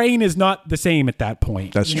 Your brain is not the same at that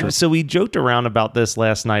point. That's true. So we joked around about this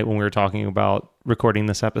last night when we were talking about recording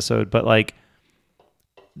this episode, but like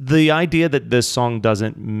the idea that this song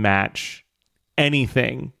doesn't match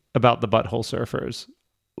anything about the Butthole Surfers,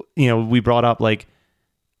 we brought up like,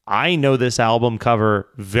 I know this album cover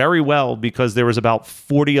very well because there was about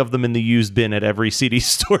 40 of them in the used bin at every CD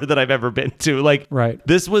store that I've ever been to. Like, right.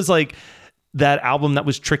 This was like that album that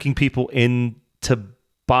was tricking people into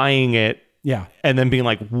buying it. Yeah. And then being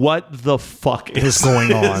like, what the fuck is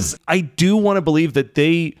going on? I do want to believe that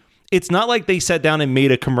it's not like they sat down and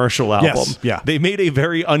made a commercial album. Yes, yeah. They made a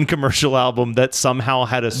very uncommercial album that somehow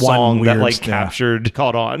had a song that like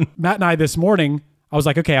caught on. Matt and I this morning, I was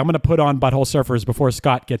like, okay, I'm going to put on Butthole Surfers before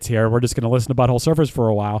Scott gets here. We're just going to listen to Butthole Surfers for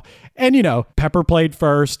a while. And, Pepper played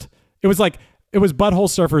first. It was Butthole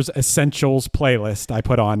Surfers Essentials playlist I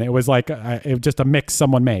put on. It was like it was just a mix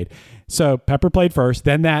someone made. So Pepper played first.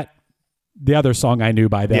 Then the other song I knew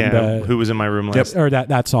by them. Yeah, Who Was in My Room Last? Or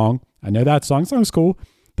that song. I know that song. Song's cool.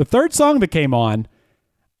 The third song that came on,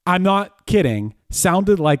 I'm not kidding,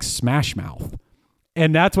 sounded like Smash Mouth.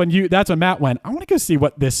 And that's when Matt went, I want to go see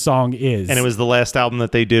what this song is. And it was the last album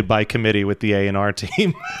that they did by committee with the A&R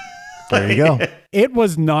team. There you go. It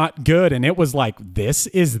was not good, and it was like, this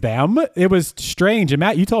is them. It was strange. And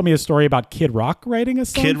Matt, you told me a story about Kid Rock writing a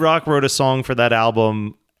song. Kid Rock wrote a song for that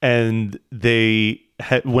album, and they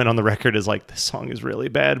went on the record as like, this song is really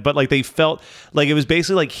bad. But like, they felt like it was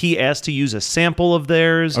basically like he asked to use a sample of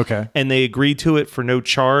theirs. Okay. And they agreed to it for no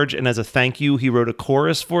charge. And as a thank you, he wrote a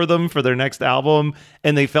chorus for them for their next album.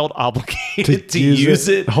 And they felt obligated to use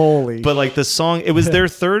it. Holy. But like the song, it was their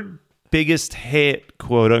third biggest hit,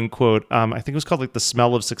 quote unquote. I think it was called like The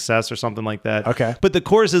Smell of Success or something like that. Okay. But the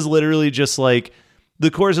chorus is literally just like,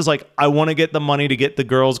 I want to get the money to get the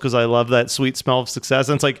girls because I love that sweet smell of success.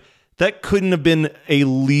 And it's like, that couldn't have been a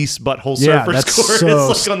least Butthole Surfers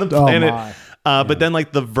chorus like on the planet. But then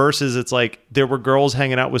like the verses, it's like there were girls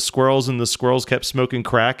hanging out with squirrels and the squirrels kept smoking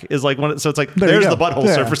crack is like one. So it's like, there's the Butthole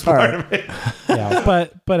Surfers part of it. Yeah,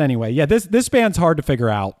 but anyway, yeah, this band's hard to figure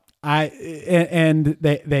out. And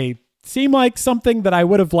they seem like something that I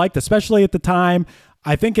would have liked, especially at the time.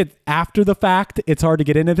 I think after the fact, it's hard to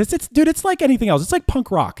get into this. It's like anything else. It's like punk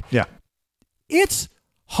rock. Yeah. It's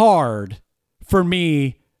hard for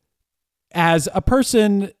me as a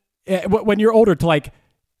person when you're older to like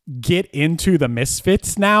get into the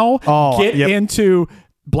Misfits now, into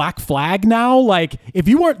Black Flag now. Like if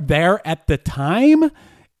you weren't there at the time,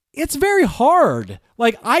 it's very hard.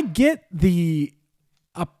 Like I get the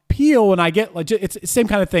appeal and I get like, it's the same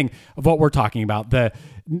kind of thing of what we're talking about. The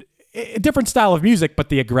different style of music, but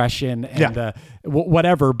the aggression and the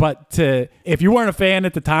whatever. But if you weren't a fan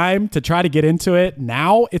at the time, to try to get into it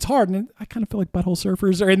now, it's hard. And I kind of feel like Butthole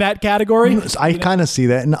Surfers are in that category. I kind of see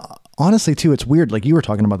that. And honestly, too, it's weird. Like you were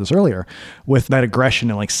talking about this earlier with that aggression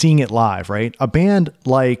and like seeing it live, right? A band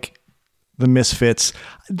like the Misfits,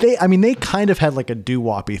 they kind of had like a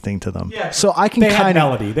doo-woppy thing to them. Yeah. So I can kind of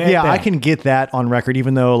melody. I can get that on record,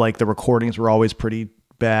 even though like the recordings were always pretty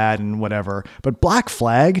bad and whatever. But Black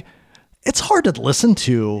Flag, it's hard to listen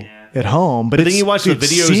to at home, but then you watch the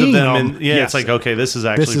videos of them and it's like, okay, this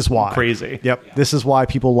is why. Crazy. Yep. This is why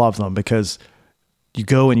people love them, because you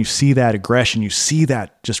go and you see that aggression, you see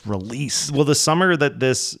that just release. Well, the summer that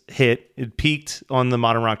this hit, it peaked on the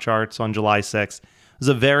Modern Rock charts on July 6th. It was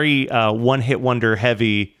a very one-hit wonder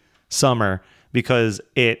heavy summer because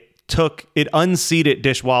it unseated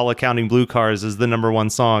Dishwalla Counting Blue Cars as the number one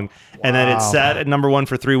song. Wow. And then it sat at number one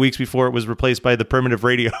for 3 weeks before it was replaced by the Primitive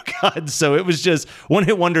Radio Gods. So it was just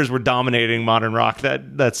one-hit wonders were dominating modern rock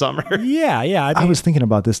that summer. Yeah. I was thinking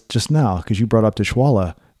about this just now because you brought up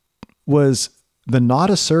Dishwalla. Was the Not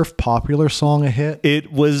a Surf Popular song a hit?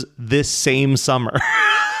 It was this same summer.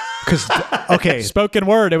 Spoken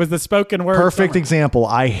word. It was the spoken word. Perfect example.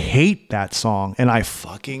 I hate that song and I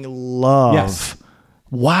fucking love. Yes.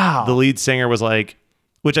 Wow. The lead singer was like,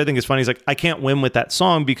 which I think is funny. He's like, I can't win with that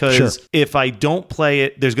song because if I don't play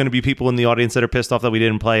it, there's going to be people in the audience that are pissed off that we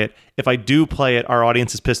didn't play it. If I do play it, our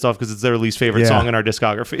audience is pissed off because it's their least favorite song in our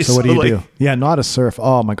discography. So what do you do? Yeah, Not a Surf.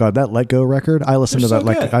 Oh my God, that Let Go record. I listened to that.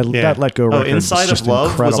 That Let Go record. Inside of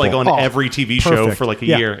Love incredible. was like on every TV show for like a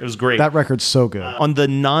year. It was great. That record's so good. On the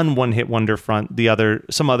non-one hit wonder front,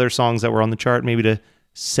 some other songs that were on the chart, maybe to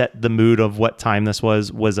set the mood of what time this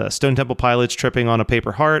was Stone Temple Pilots' Tripping on a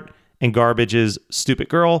Paper Heart and Garbage's Stupid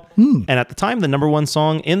Girl. And at the time, the number one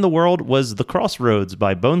song in the world was The Crossroads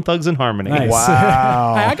by Bone Thugs and Harmony. Nice.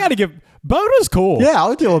 Wow. I got to give... Bone was cool. Yeah,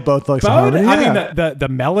 I'll deal with Bone Thugs and Harmony. I mean, the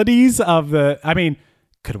melodies of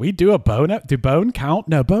could we do a Bone? Do Bone count?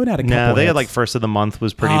 No, Bone had a couple. No, they had like First of the Month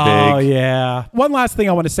was pretty big. Oh, yeah. One last thing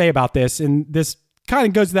I want to say about this, and this kind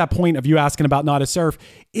of goes to that point of you asking about Not a Surf,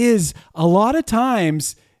 is a lot of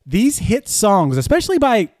times these hit songs, especially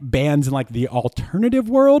by bands in like the alternative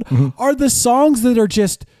world, are the songs that are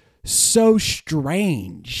just so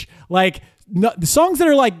strange. Like the songs that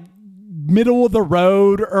are like middle of the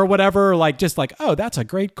road or whatever, like just like, oh, that's a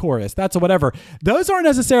great chorus, that's a whatever. Those aren't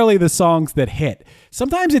necessarily the songs that hit.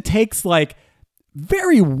 Sometimes it takes like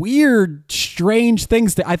very weird, strange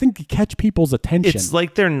things to, I think, to catch people's attention. It's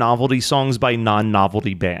like they're novelty songs by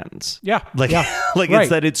non-novelty bands. Yeah. It's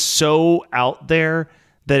that it's so out there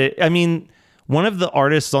that one of the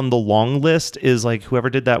artists on the long list is like whoever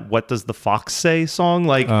did that What Does the Fox Say song,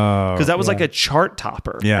 like, because that was like a chart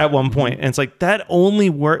topper at one point. And it's like that only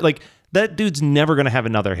worked, like that dude's never going to have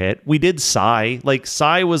another hit. We did Psy. Like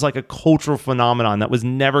Psy was like a cultural phenomenon that was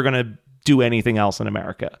never going to do anything else in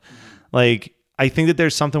America. Like, I think that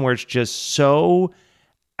there's something where it's just so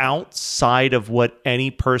outside of what any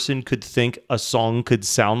person could think a song could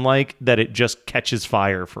sound like that it just catches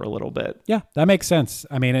fire for a little bit. Yeah, that makes sense.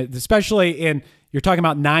 I mean, especially you're talking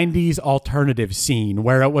about 90s alternative scene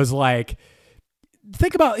where it was like,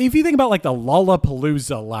 if you think about like the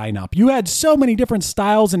Lollapalooza lineup, you had so many different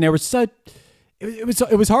styles and there was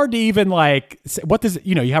it was hard to even like what does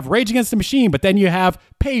you have Rage Against the Machine, but then you have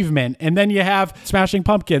Pavement, and then you have Smashing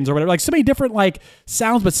Pumpkins or whatever, like so many different like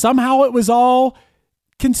sounds, but somehow it was all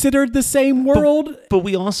considered the same world. But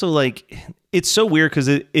we also like, it's so weird because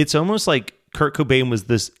it's almost like Kurt Cobain was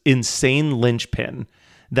this insane linchpin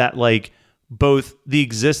that like both the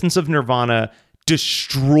existence of Nirvana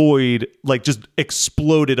destroyed, like just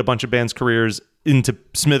exploded a bunch of bands' careers into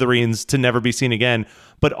smithereens to never be seen again,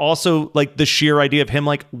 but also like the sheer idea of him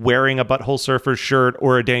like wearing a Butthole Surfers shirt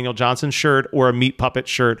or a Daniel Johnston shirt or a Meat Puppet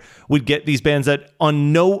shirt would get these bands that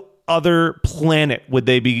on no other planet would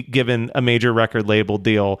they be given a major record label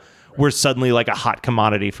deal, were suddenly like a hot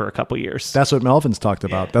commodity for a couple years. That's what Melvins talked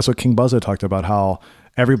about. Yeah. That's what King Buzzo talked about, how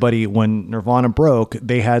everybody, when Nirvana broke,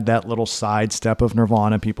 they had that little sidestep of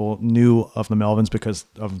Nirvana. People knew of the Melvins because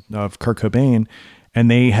of Kurt Cobain, and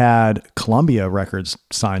they had Columbia Records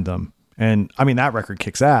signed them. And I mean, that record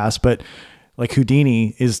kicks ass, but like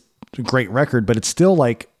Houdini is a great record, but it's still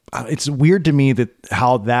like, it's weird to me that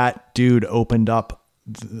how that dude opened up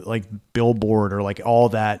like Billboard or like all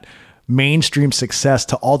that mainstream success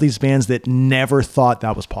to all these bands that never thought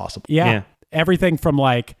that was possible. Yeah. Everything from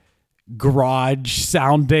like garage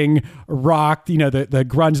sounding rock, the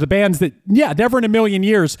grunge, the bands that, never in a million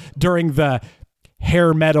years during the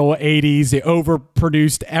hair metal 80s, they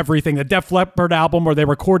overproduced everything. The Def Leppard album where they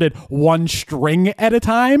recorded one string at a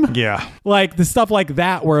time. Yeah. Like the stuff like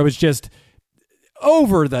that where it was just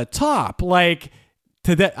over the top. Like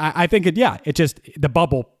to that, I think it just, the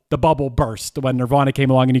bubble burst when Nirvana came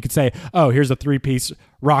along and you could say, oh, here's a 3-piece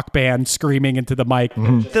rock band screaming into the mic.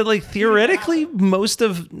 Mm-hmm. That like theoretically most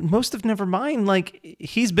of Nevermind, like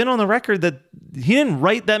he's been on the record that he didn't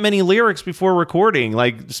write that many lyrics before recording.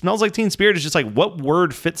 Like Smells Like Teen Spirit is just like, what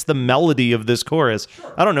word fits the melody of this chorus?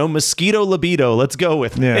 I don't know, mosquito libido. Let's go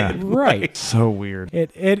with it. Right. Like, so weird.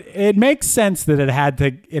 It makes sense that it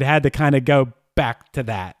had to kind of go back to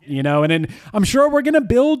that, and then I'm sure we're going to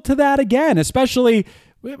build to that again, especially,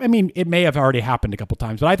 I mean, it may have already happened a couple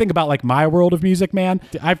times, but I think about like my world of music, man.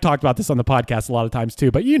 I've talked about this on the podcast a lot of times too,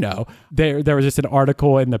 but there was just an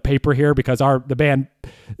article in the paper here because the band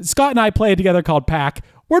Scott and I played together called Pack.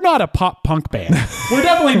 We're not a pop punk band. We're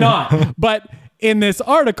definitely not. But in this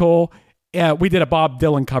article, we did a Bob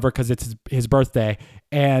Dylan cover because it's his birthday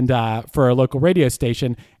and for a local radio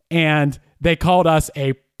station, and they called us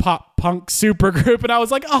a pop punk supergroup, and I was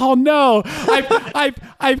like, oh no,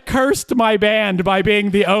 I've cursed my band by being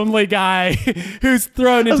the only guy who's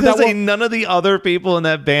thrown into that. None of the other people in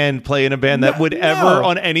that band play in a band that would ever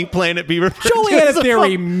on any planet be referred Joey to had a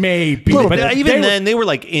theory, maybe, but even then they were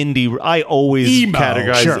like indie. I always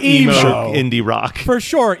categorize emo indie rock for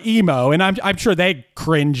sure, emo, and I'm sure they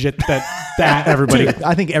cringe at that. Everybody,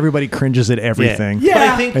 I think everybody cringes at everything. Yeah. But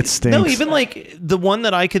I think it stinks. No, even like the one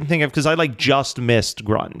that I can think of, because I like just missed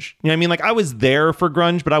grunge. You know what I mean? Like I was there for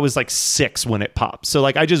grunge, but I was like 6 when it popped. So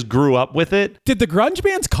like I just grew up with it. Did the grunge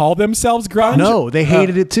bands call themselves grunge? No, they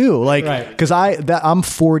hated it too. Like, right. Cause I'm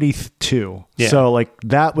 42. Yeah. So like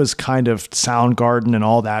that was kind of Soundgarden and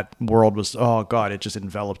all that world was, oh God, it just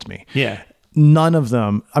enveloped me. Yeah. None of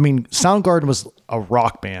them. I mean, Soundgarden was a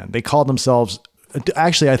rock band. They called themselves,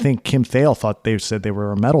 actually, I think Kim Thale said they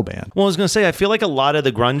were a metal band. Well, I was going to say, I feel like a lot of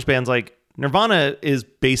the grunge bands, like Nirvana is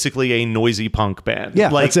basically a noisy punk band. Yeah,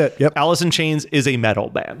 like, that's it. Yep. Alice in Chains is a metal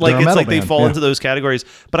band. Like it's metal like band. They fall into those categories.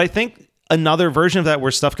 But I think another version of that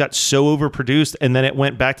where stuff got so overproduced and then it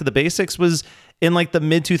went back to the basics was in like the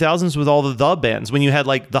mid 2000s with all the bands, when you had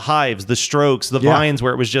like the Hives, the Strokes, the Vines,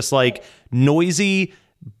 where it was just like noisy,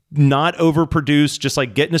 not overproduced, just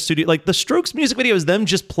like get in a studio. Like the Strokes music video is them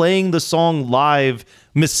just playing the song live,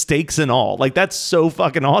 mistakes and all. Like that's so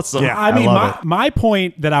fucking awesome. Yeah, I mean, my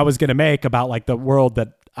point that I was going to make about like the world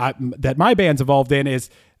that my band's evolved in is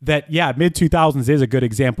that, mid 2000s is a good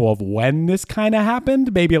example of when this kind of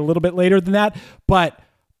happened, maybe a little bit later than that, but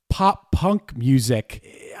pop punk music,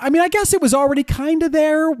 I mean, I guess it was already kind of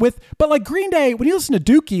there but like Green Day, when you listen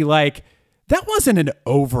to Dookie, like that wasn't an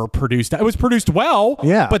overproduced. It was produced well,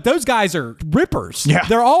 but those guys are rippers. Yeah.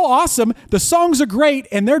 They're all awesome. The songs are great,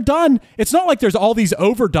 and they're done. It's not like there's all these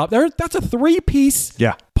overdubs. That's a 3-piece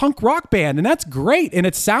punk rock band, and that's great, and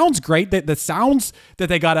it sounds great. The sounds that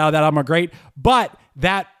they got out of that album are great, but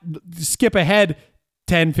that skip ahead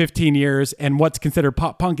 10, 15 years, and what's considered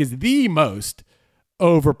pop punk is the most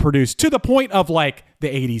overproduced to the point of like the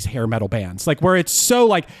 80s hair metal bands, like where it's so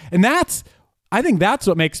like, and I think that's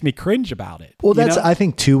what makes me cringe about it. Well, I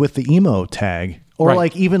think too with the emo tag, or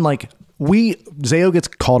like even like Zayo gets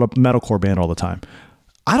called a metalcore band all the time.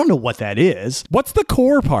 I don't know what that is. What's the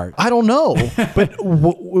core part? I don't know. But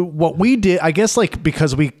what we did, I guess, like,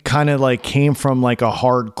 because we kind of like came from like a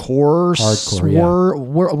hardcore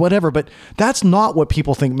whatever, but that's not what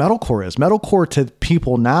people think metalcore is. Metalcore to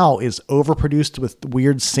people now is overproduced with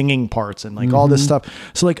weird singing parts and like all this stuff.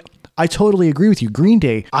 So like, I totally agree with you. Green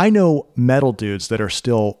Day, I know metal dudes that are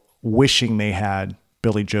still wishing they had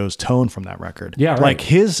Billy Joe's tone from that record. Yeah, right. Like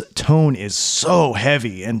his tone is so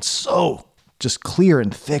heavy and so just clear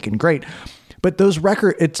and thick and great. But those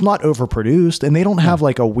records, it's not overproduced and they don't have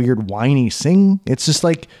like a weird whiny sing. It's just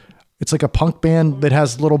like, it's like a punk band that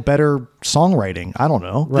has a little better songwriting. I don't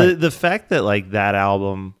know. The fact that like that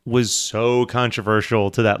album was so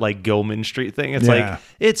controversial to that like Gilman Street thing, it's like,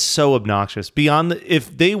 it's so obnoxious. Beyond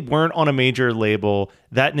if they weren't on a major label,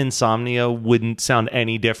 that and Insomnia wouldn't sound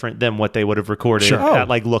any different than what they would have recorded at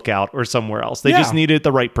like Lookout or somewhere else. They just needed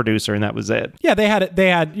the right producer and that was it. Yeah, they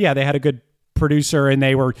had a good producer and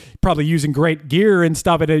they were probably using great gear and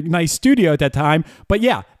stuff at a nice studio at that time. But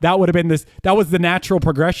yeah, that would have been that was the natural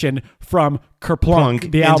progression from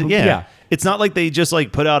Kerplunk, the album. It's not like they just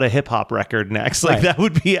like put out a hip hop record next. Like that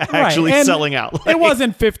would be actually selling out. Like, it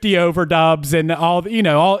wasn't 50 overdubs and all,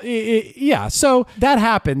 So that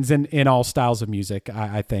happens in all styles of music,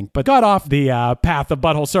 I think. But got off the path of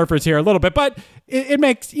Butthole Surfers here a little bit, but it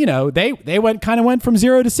makes, they went from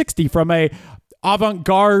 0 to 60 from a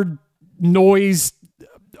avant-garde noise,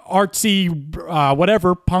 artsy,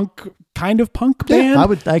 whatever punk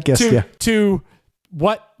band. I guess to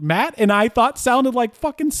what Matt and I thought sounded like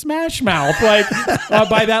fucking Smash Mouth, like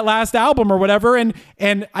by that last album or whatever. And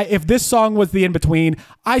if this song was the in between,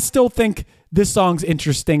 I still think this song's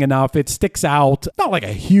interesting enough. It sticks out. Not like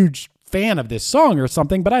a huge fan of this song or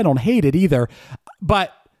something, but I don't hate it either.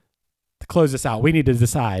 But to close this out, we need to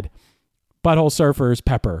decide. Butthole Surfers,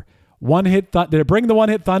 Pepper. One-hit did it bring the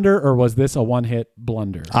one-hit thunder, or was this a one-hit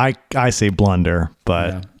blunder? I say blunder,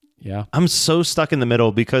 but yeah. I'm so stuck in the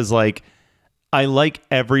middle because like I like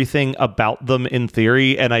everything about them in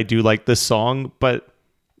theory, and I do like this song, but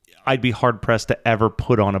I'd be hard pressed to ever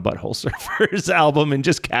put on a Butthole Surfers album and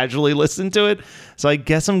just casually listen to it. So I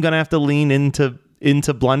guess I'm gonna have to lean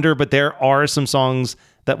into blunder, but there are some songs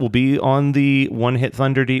that will be on the One-Hit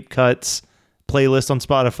Thunder Deep Cuts playlist on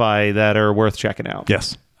Spotify that are worth checking out.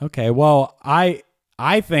 Yes. Okay, well, I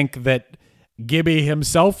think that Gibby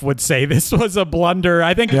himself would say this was a blunder.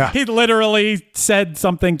 I think he literally said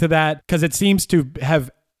something to that because it seems to have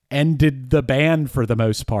ended the band for the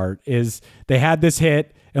most part. Is they had this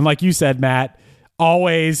hit, and like you said, Matt,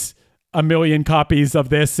 always a million copies of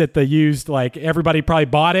this at the used. Like everybody probably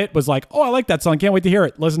bought it, was like, oh, I like that song, can't wait to hear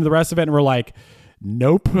it. Listen to the rest of it, and we're like,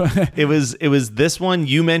 nope. It was this one.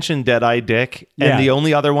 You mentioned Dead Eye Dick, and the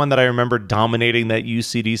only other one that I remember dominating that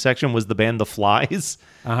UCD section was the band The Flies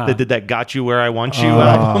that did that "Got You Where I Want You"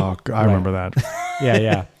 album. I remember that.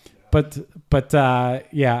 Yeah. But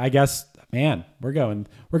I guess, man, we're going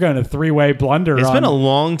to three-way blunder. It's been a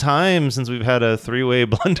long time since we've had a three-way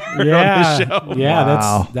blunder on the show. Yeah,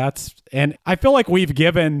 wow. that's and I feel like we've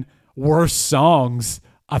given worse songs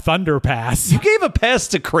a thunder pass. You gave a pass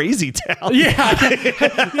to Crazy Town. Yeah.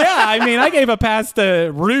 I mean, I gave a pass to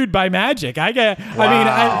Rude by Magic.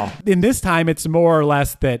 In this time, it's more or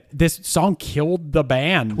less that this song killed the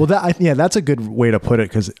band. Well, that's a good way to put it,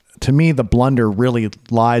 because to me, the blunder really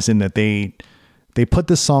lies in that they put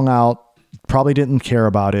this song out, probably didn't care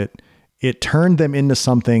about it. It turned them into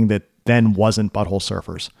something that then wasn't Butthole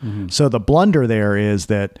Surfers. Mm-hmm. So the blunder there is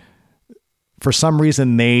that for some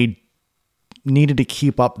reason they needed to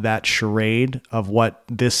keep up that charade of what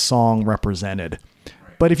this song represented.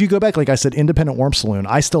 But if you go back, like I said, Independent Warm Saloon,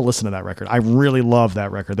 I still listen to that record. I really love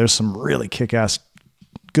that record. There's some really kick-ass,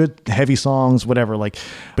 good, heavy songs, whatever.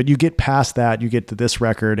 But you get past that, you get to this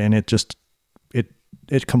record, and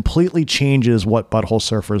it completely changes what Butthole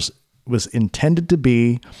Surfers was intended to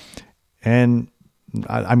be. And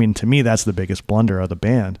I mean, to me, that's the biggest blunder of the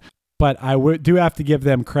band. But I do have to give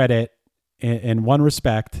them credit in one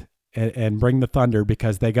respect, and bring the thunder,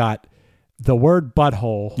 because they got the word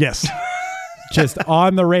butthole just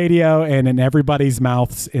on the radio and in everybody's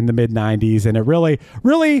mouths in the mid-90s, and it really,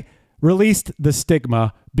 really released the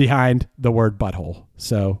stigma behind the word butthole.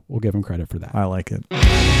 So we'll give them credit for that. I like it.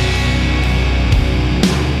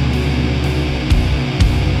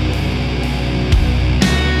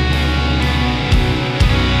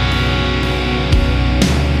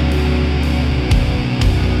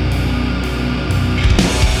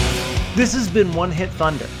 This has been One Hit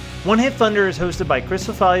Thunder. One Hit Thunder is hosted by Chris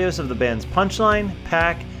Fafalios of the bands Punchline,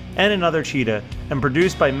 Pack, and Another Cheetah, and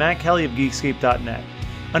produced by Matt Kelly of Geekscape.net.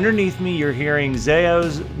 Underneath me, you're hearing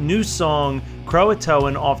Zayo's new song,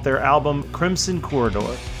 Croatoan off their album Crimson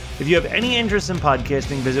Corridor. If you have any interest in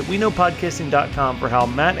podcasting, visit WeKnowPodcasting.com for how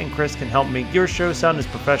Matt and Chris can help make your show sound as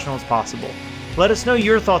professional as possible. Let us know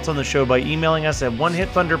your thoughts on the show by emailing us at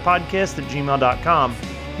onehitthunderpodcast@gmail.com.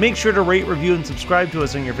 Make sure to rate, review, and subscribe to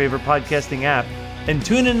us on your favorite podcasting app. And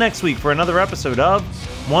tune in next week for another episode of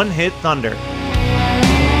One Hit Thunder.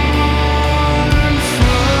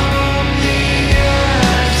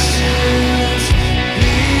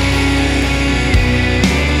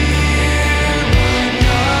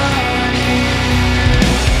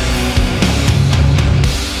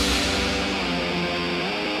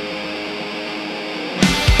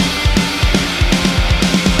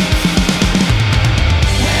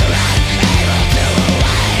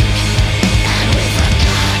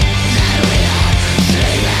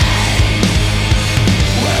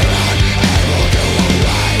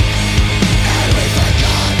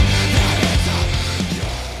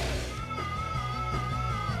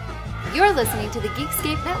 You're listening to the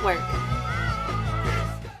Geekscape Network.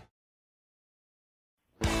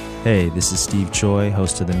 Hey, this is Steve Choi,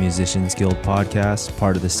 host of the Musicians Guild podcast,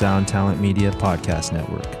 part of the Sound Talent Media podcast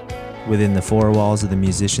network. Within the four walls of the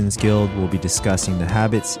Musicians Guild, we'll be discussing the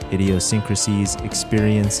habits, idiosyncrasies,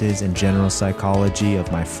 experiences, and general psychology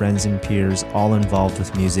of my friends and peers, all involved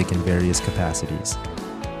with music in various capacities.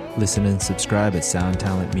 Listen and subscribe at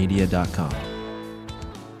soundtalentmedia.com.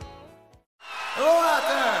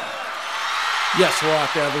 Yes, hello out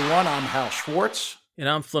there, everyone. I'm Hal Schwartz. And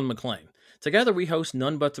I'm Flynn McLean. Together we host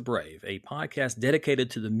None But the Brave, a podcast dedicated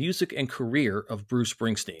to the music and career of Bruce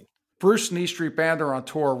Springsteen. Bruce and E Street Band are on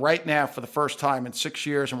tour right now for the first time in 6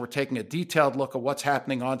 years, and we're taking a detailed look at what's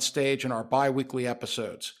happening on stage in our bi-weekly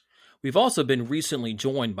episodes. We've also been recently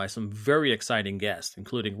joined by some very exciting guests,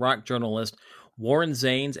 including rock journalist Warren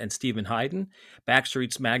Zanes and Stephen Hayden,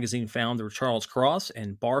 Backstreet's Magazine founder Charles Cross,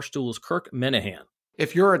 and Barstool's Kirk Minahan.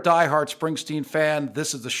 If you're a diehard Springsteen fan,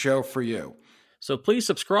 this is the show for you. So please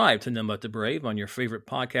subscribe to None But the Brave on your favorite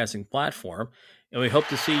podcasting platform, and we hope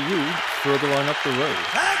to see you further on up the road.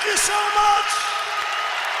 Thank you so much.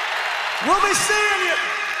 We'll be seeing you.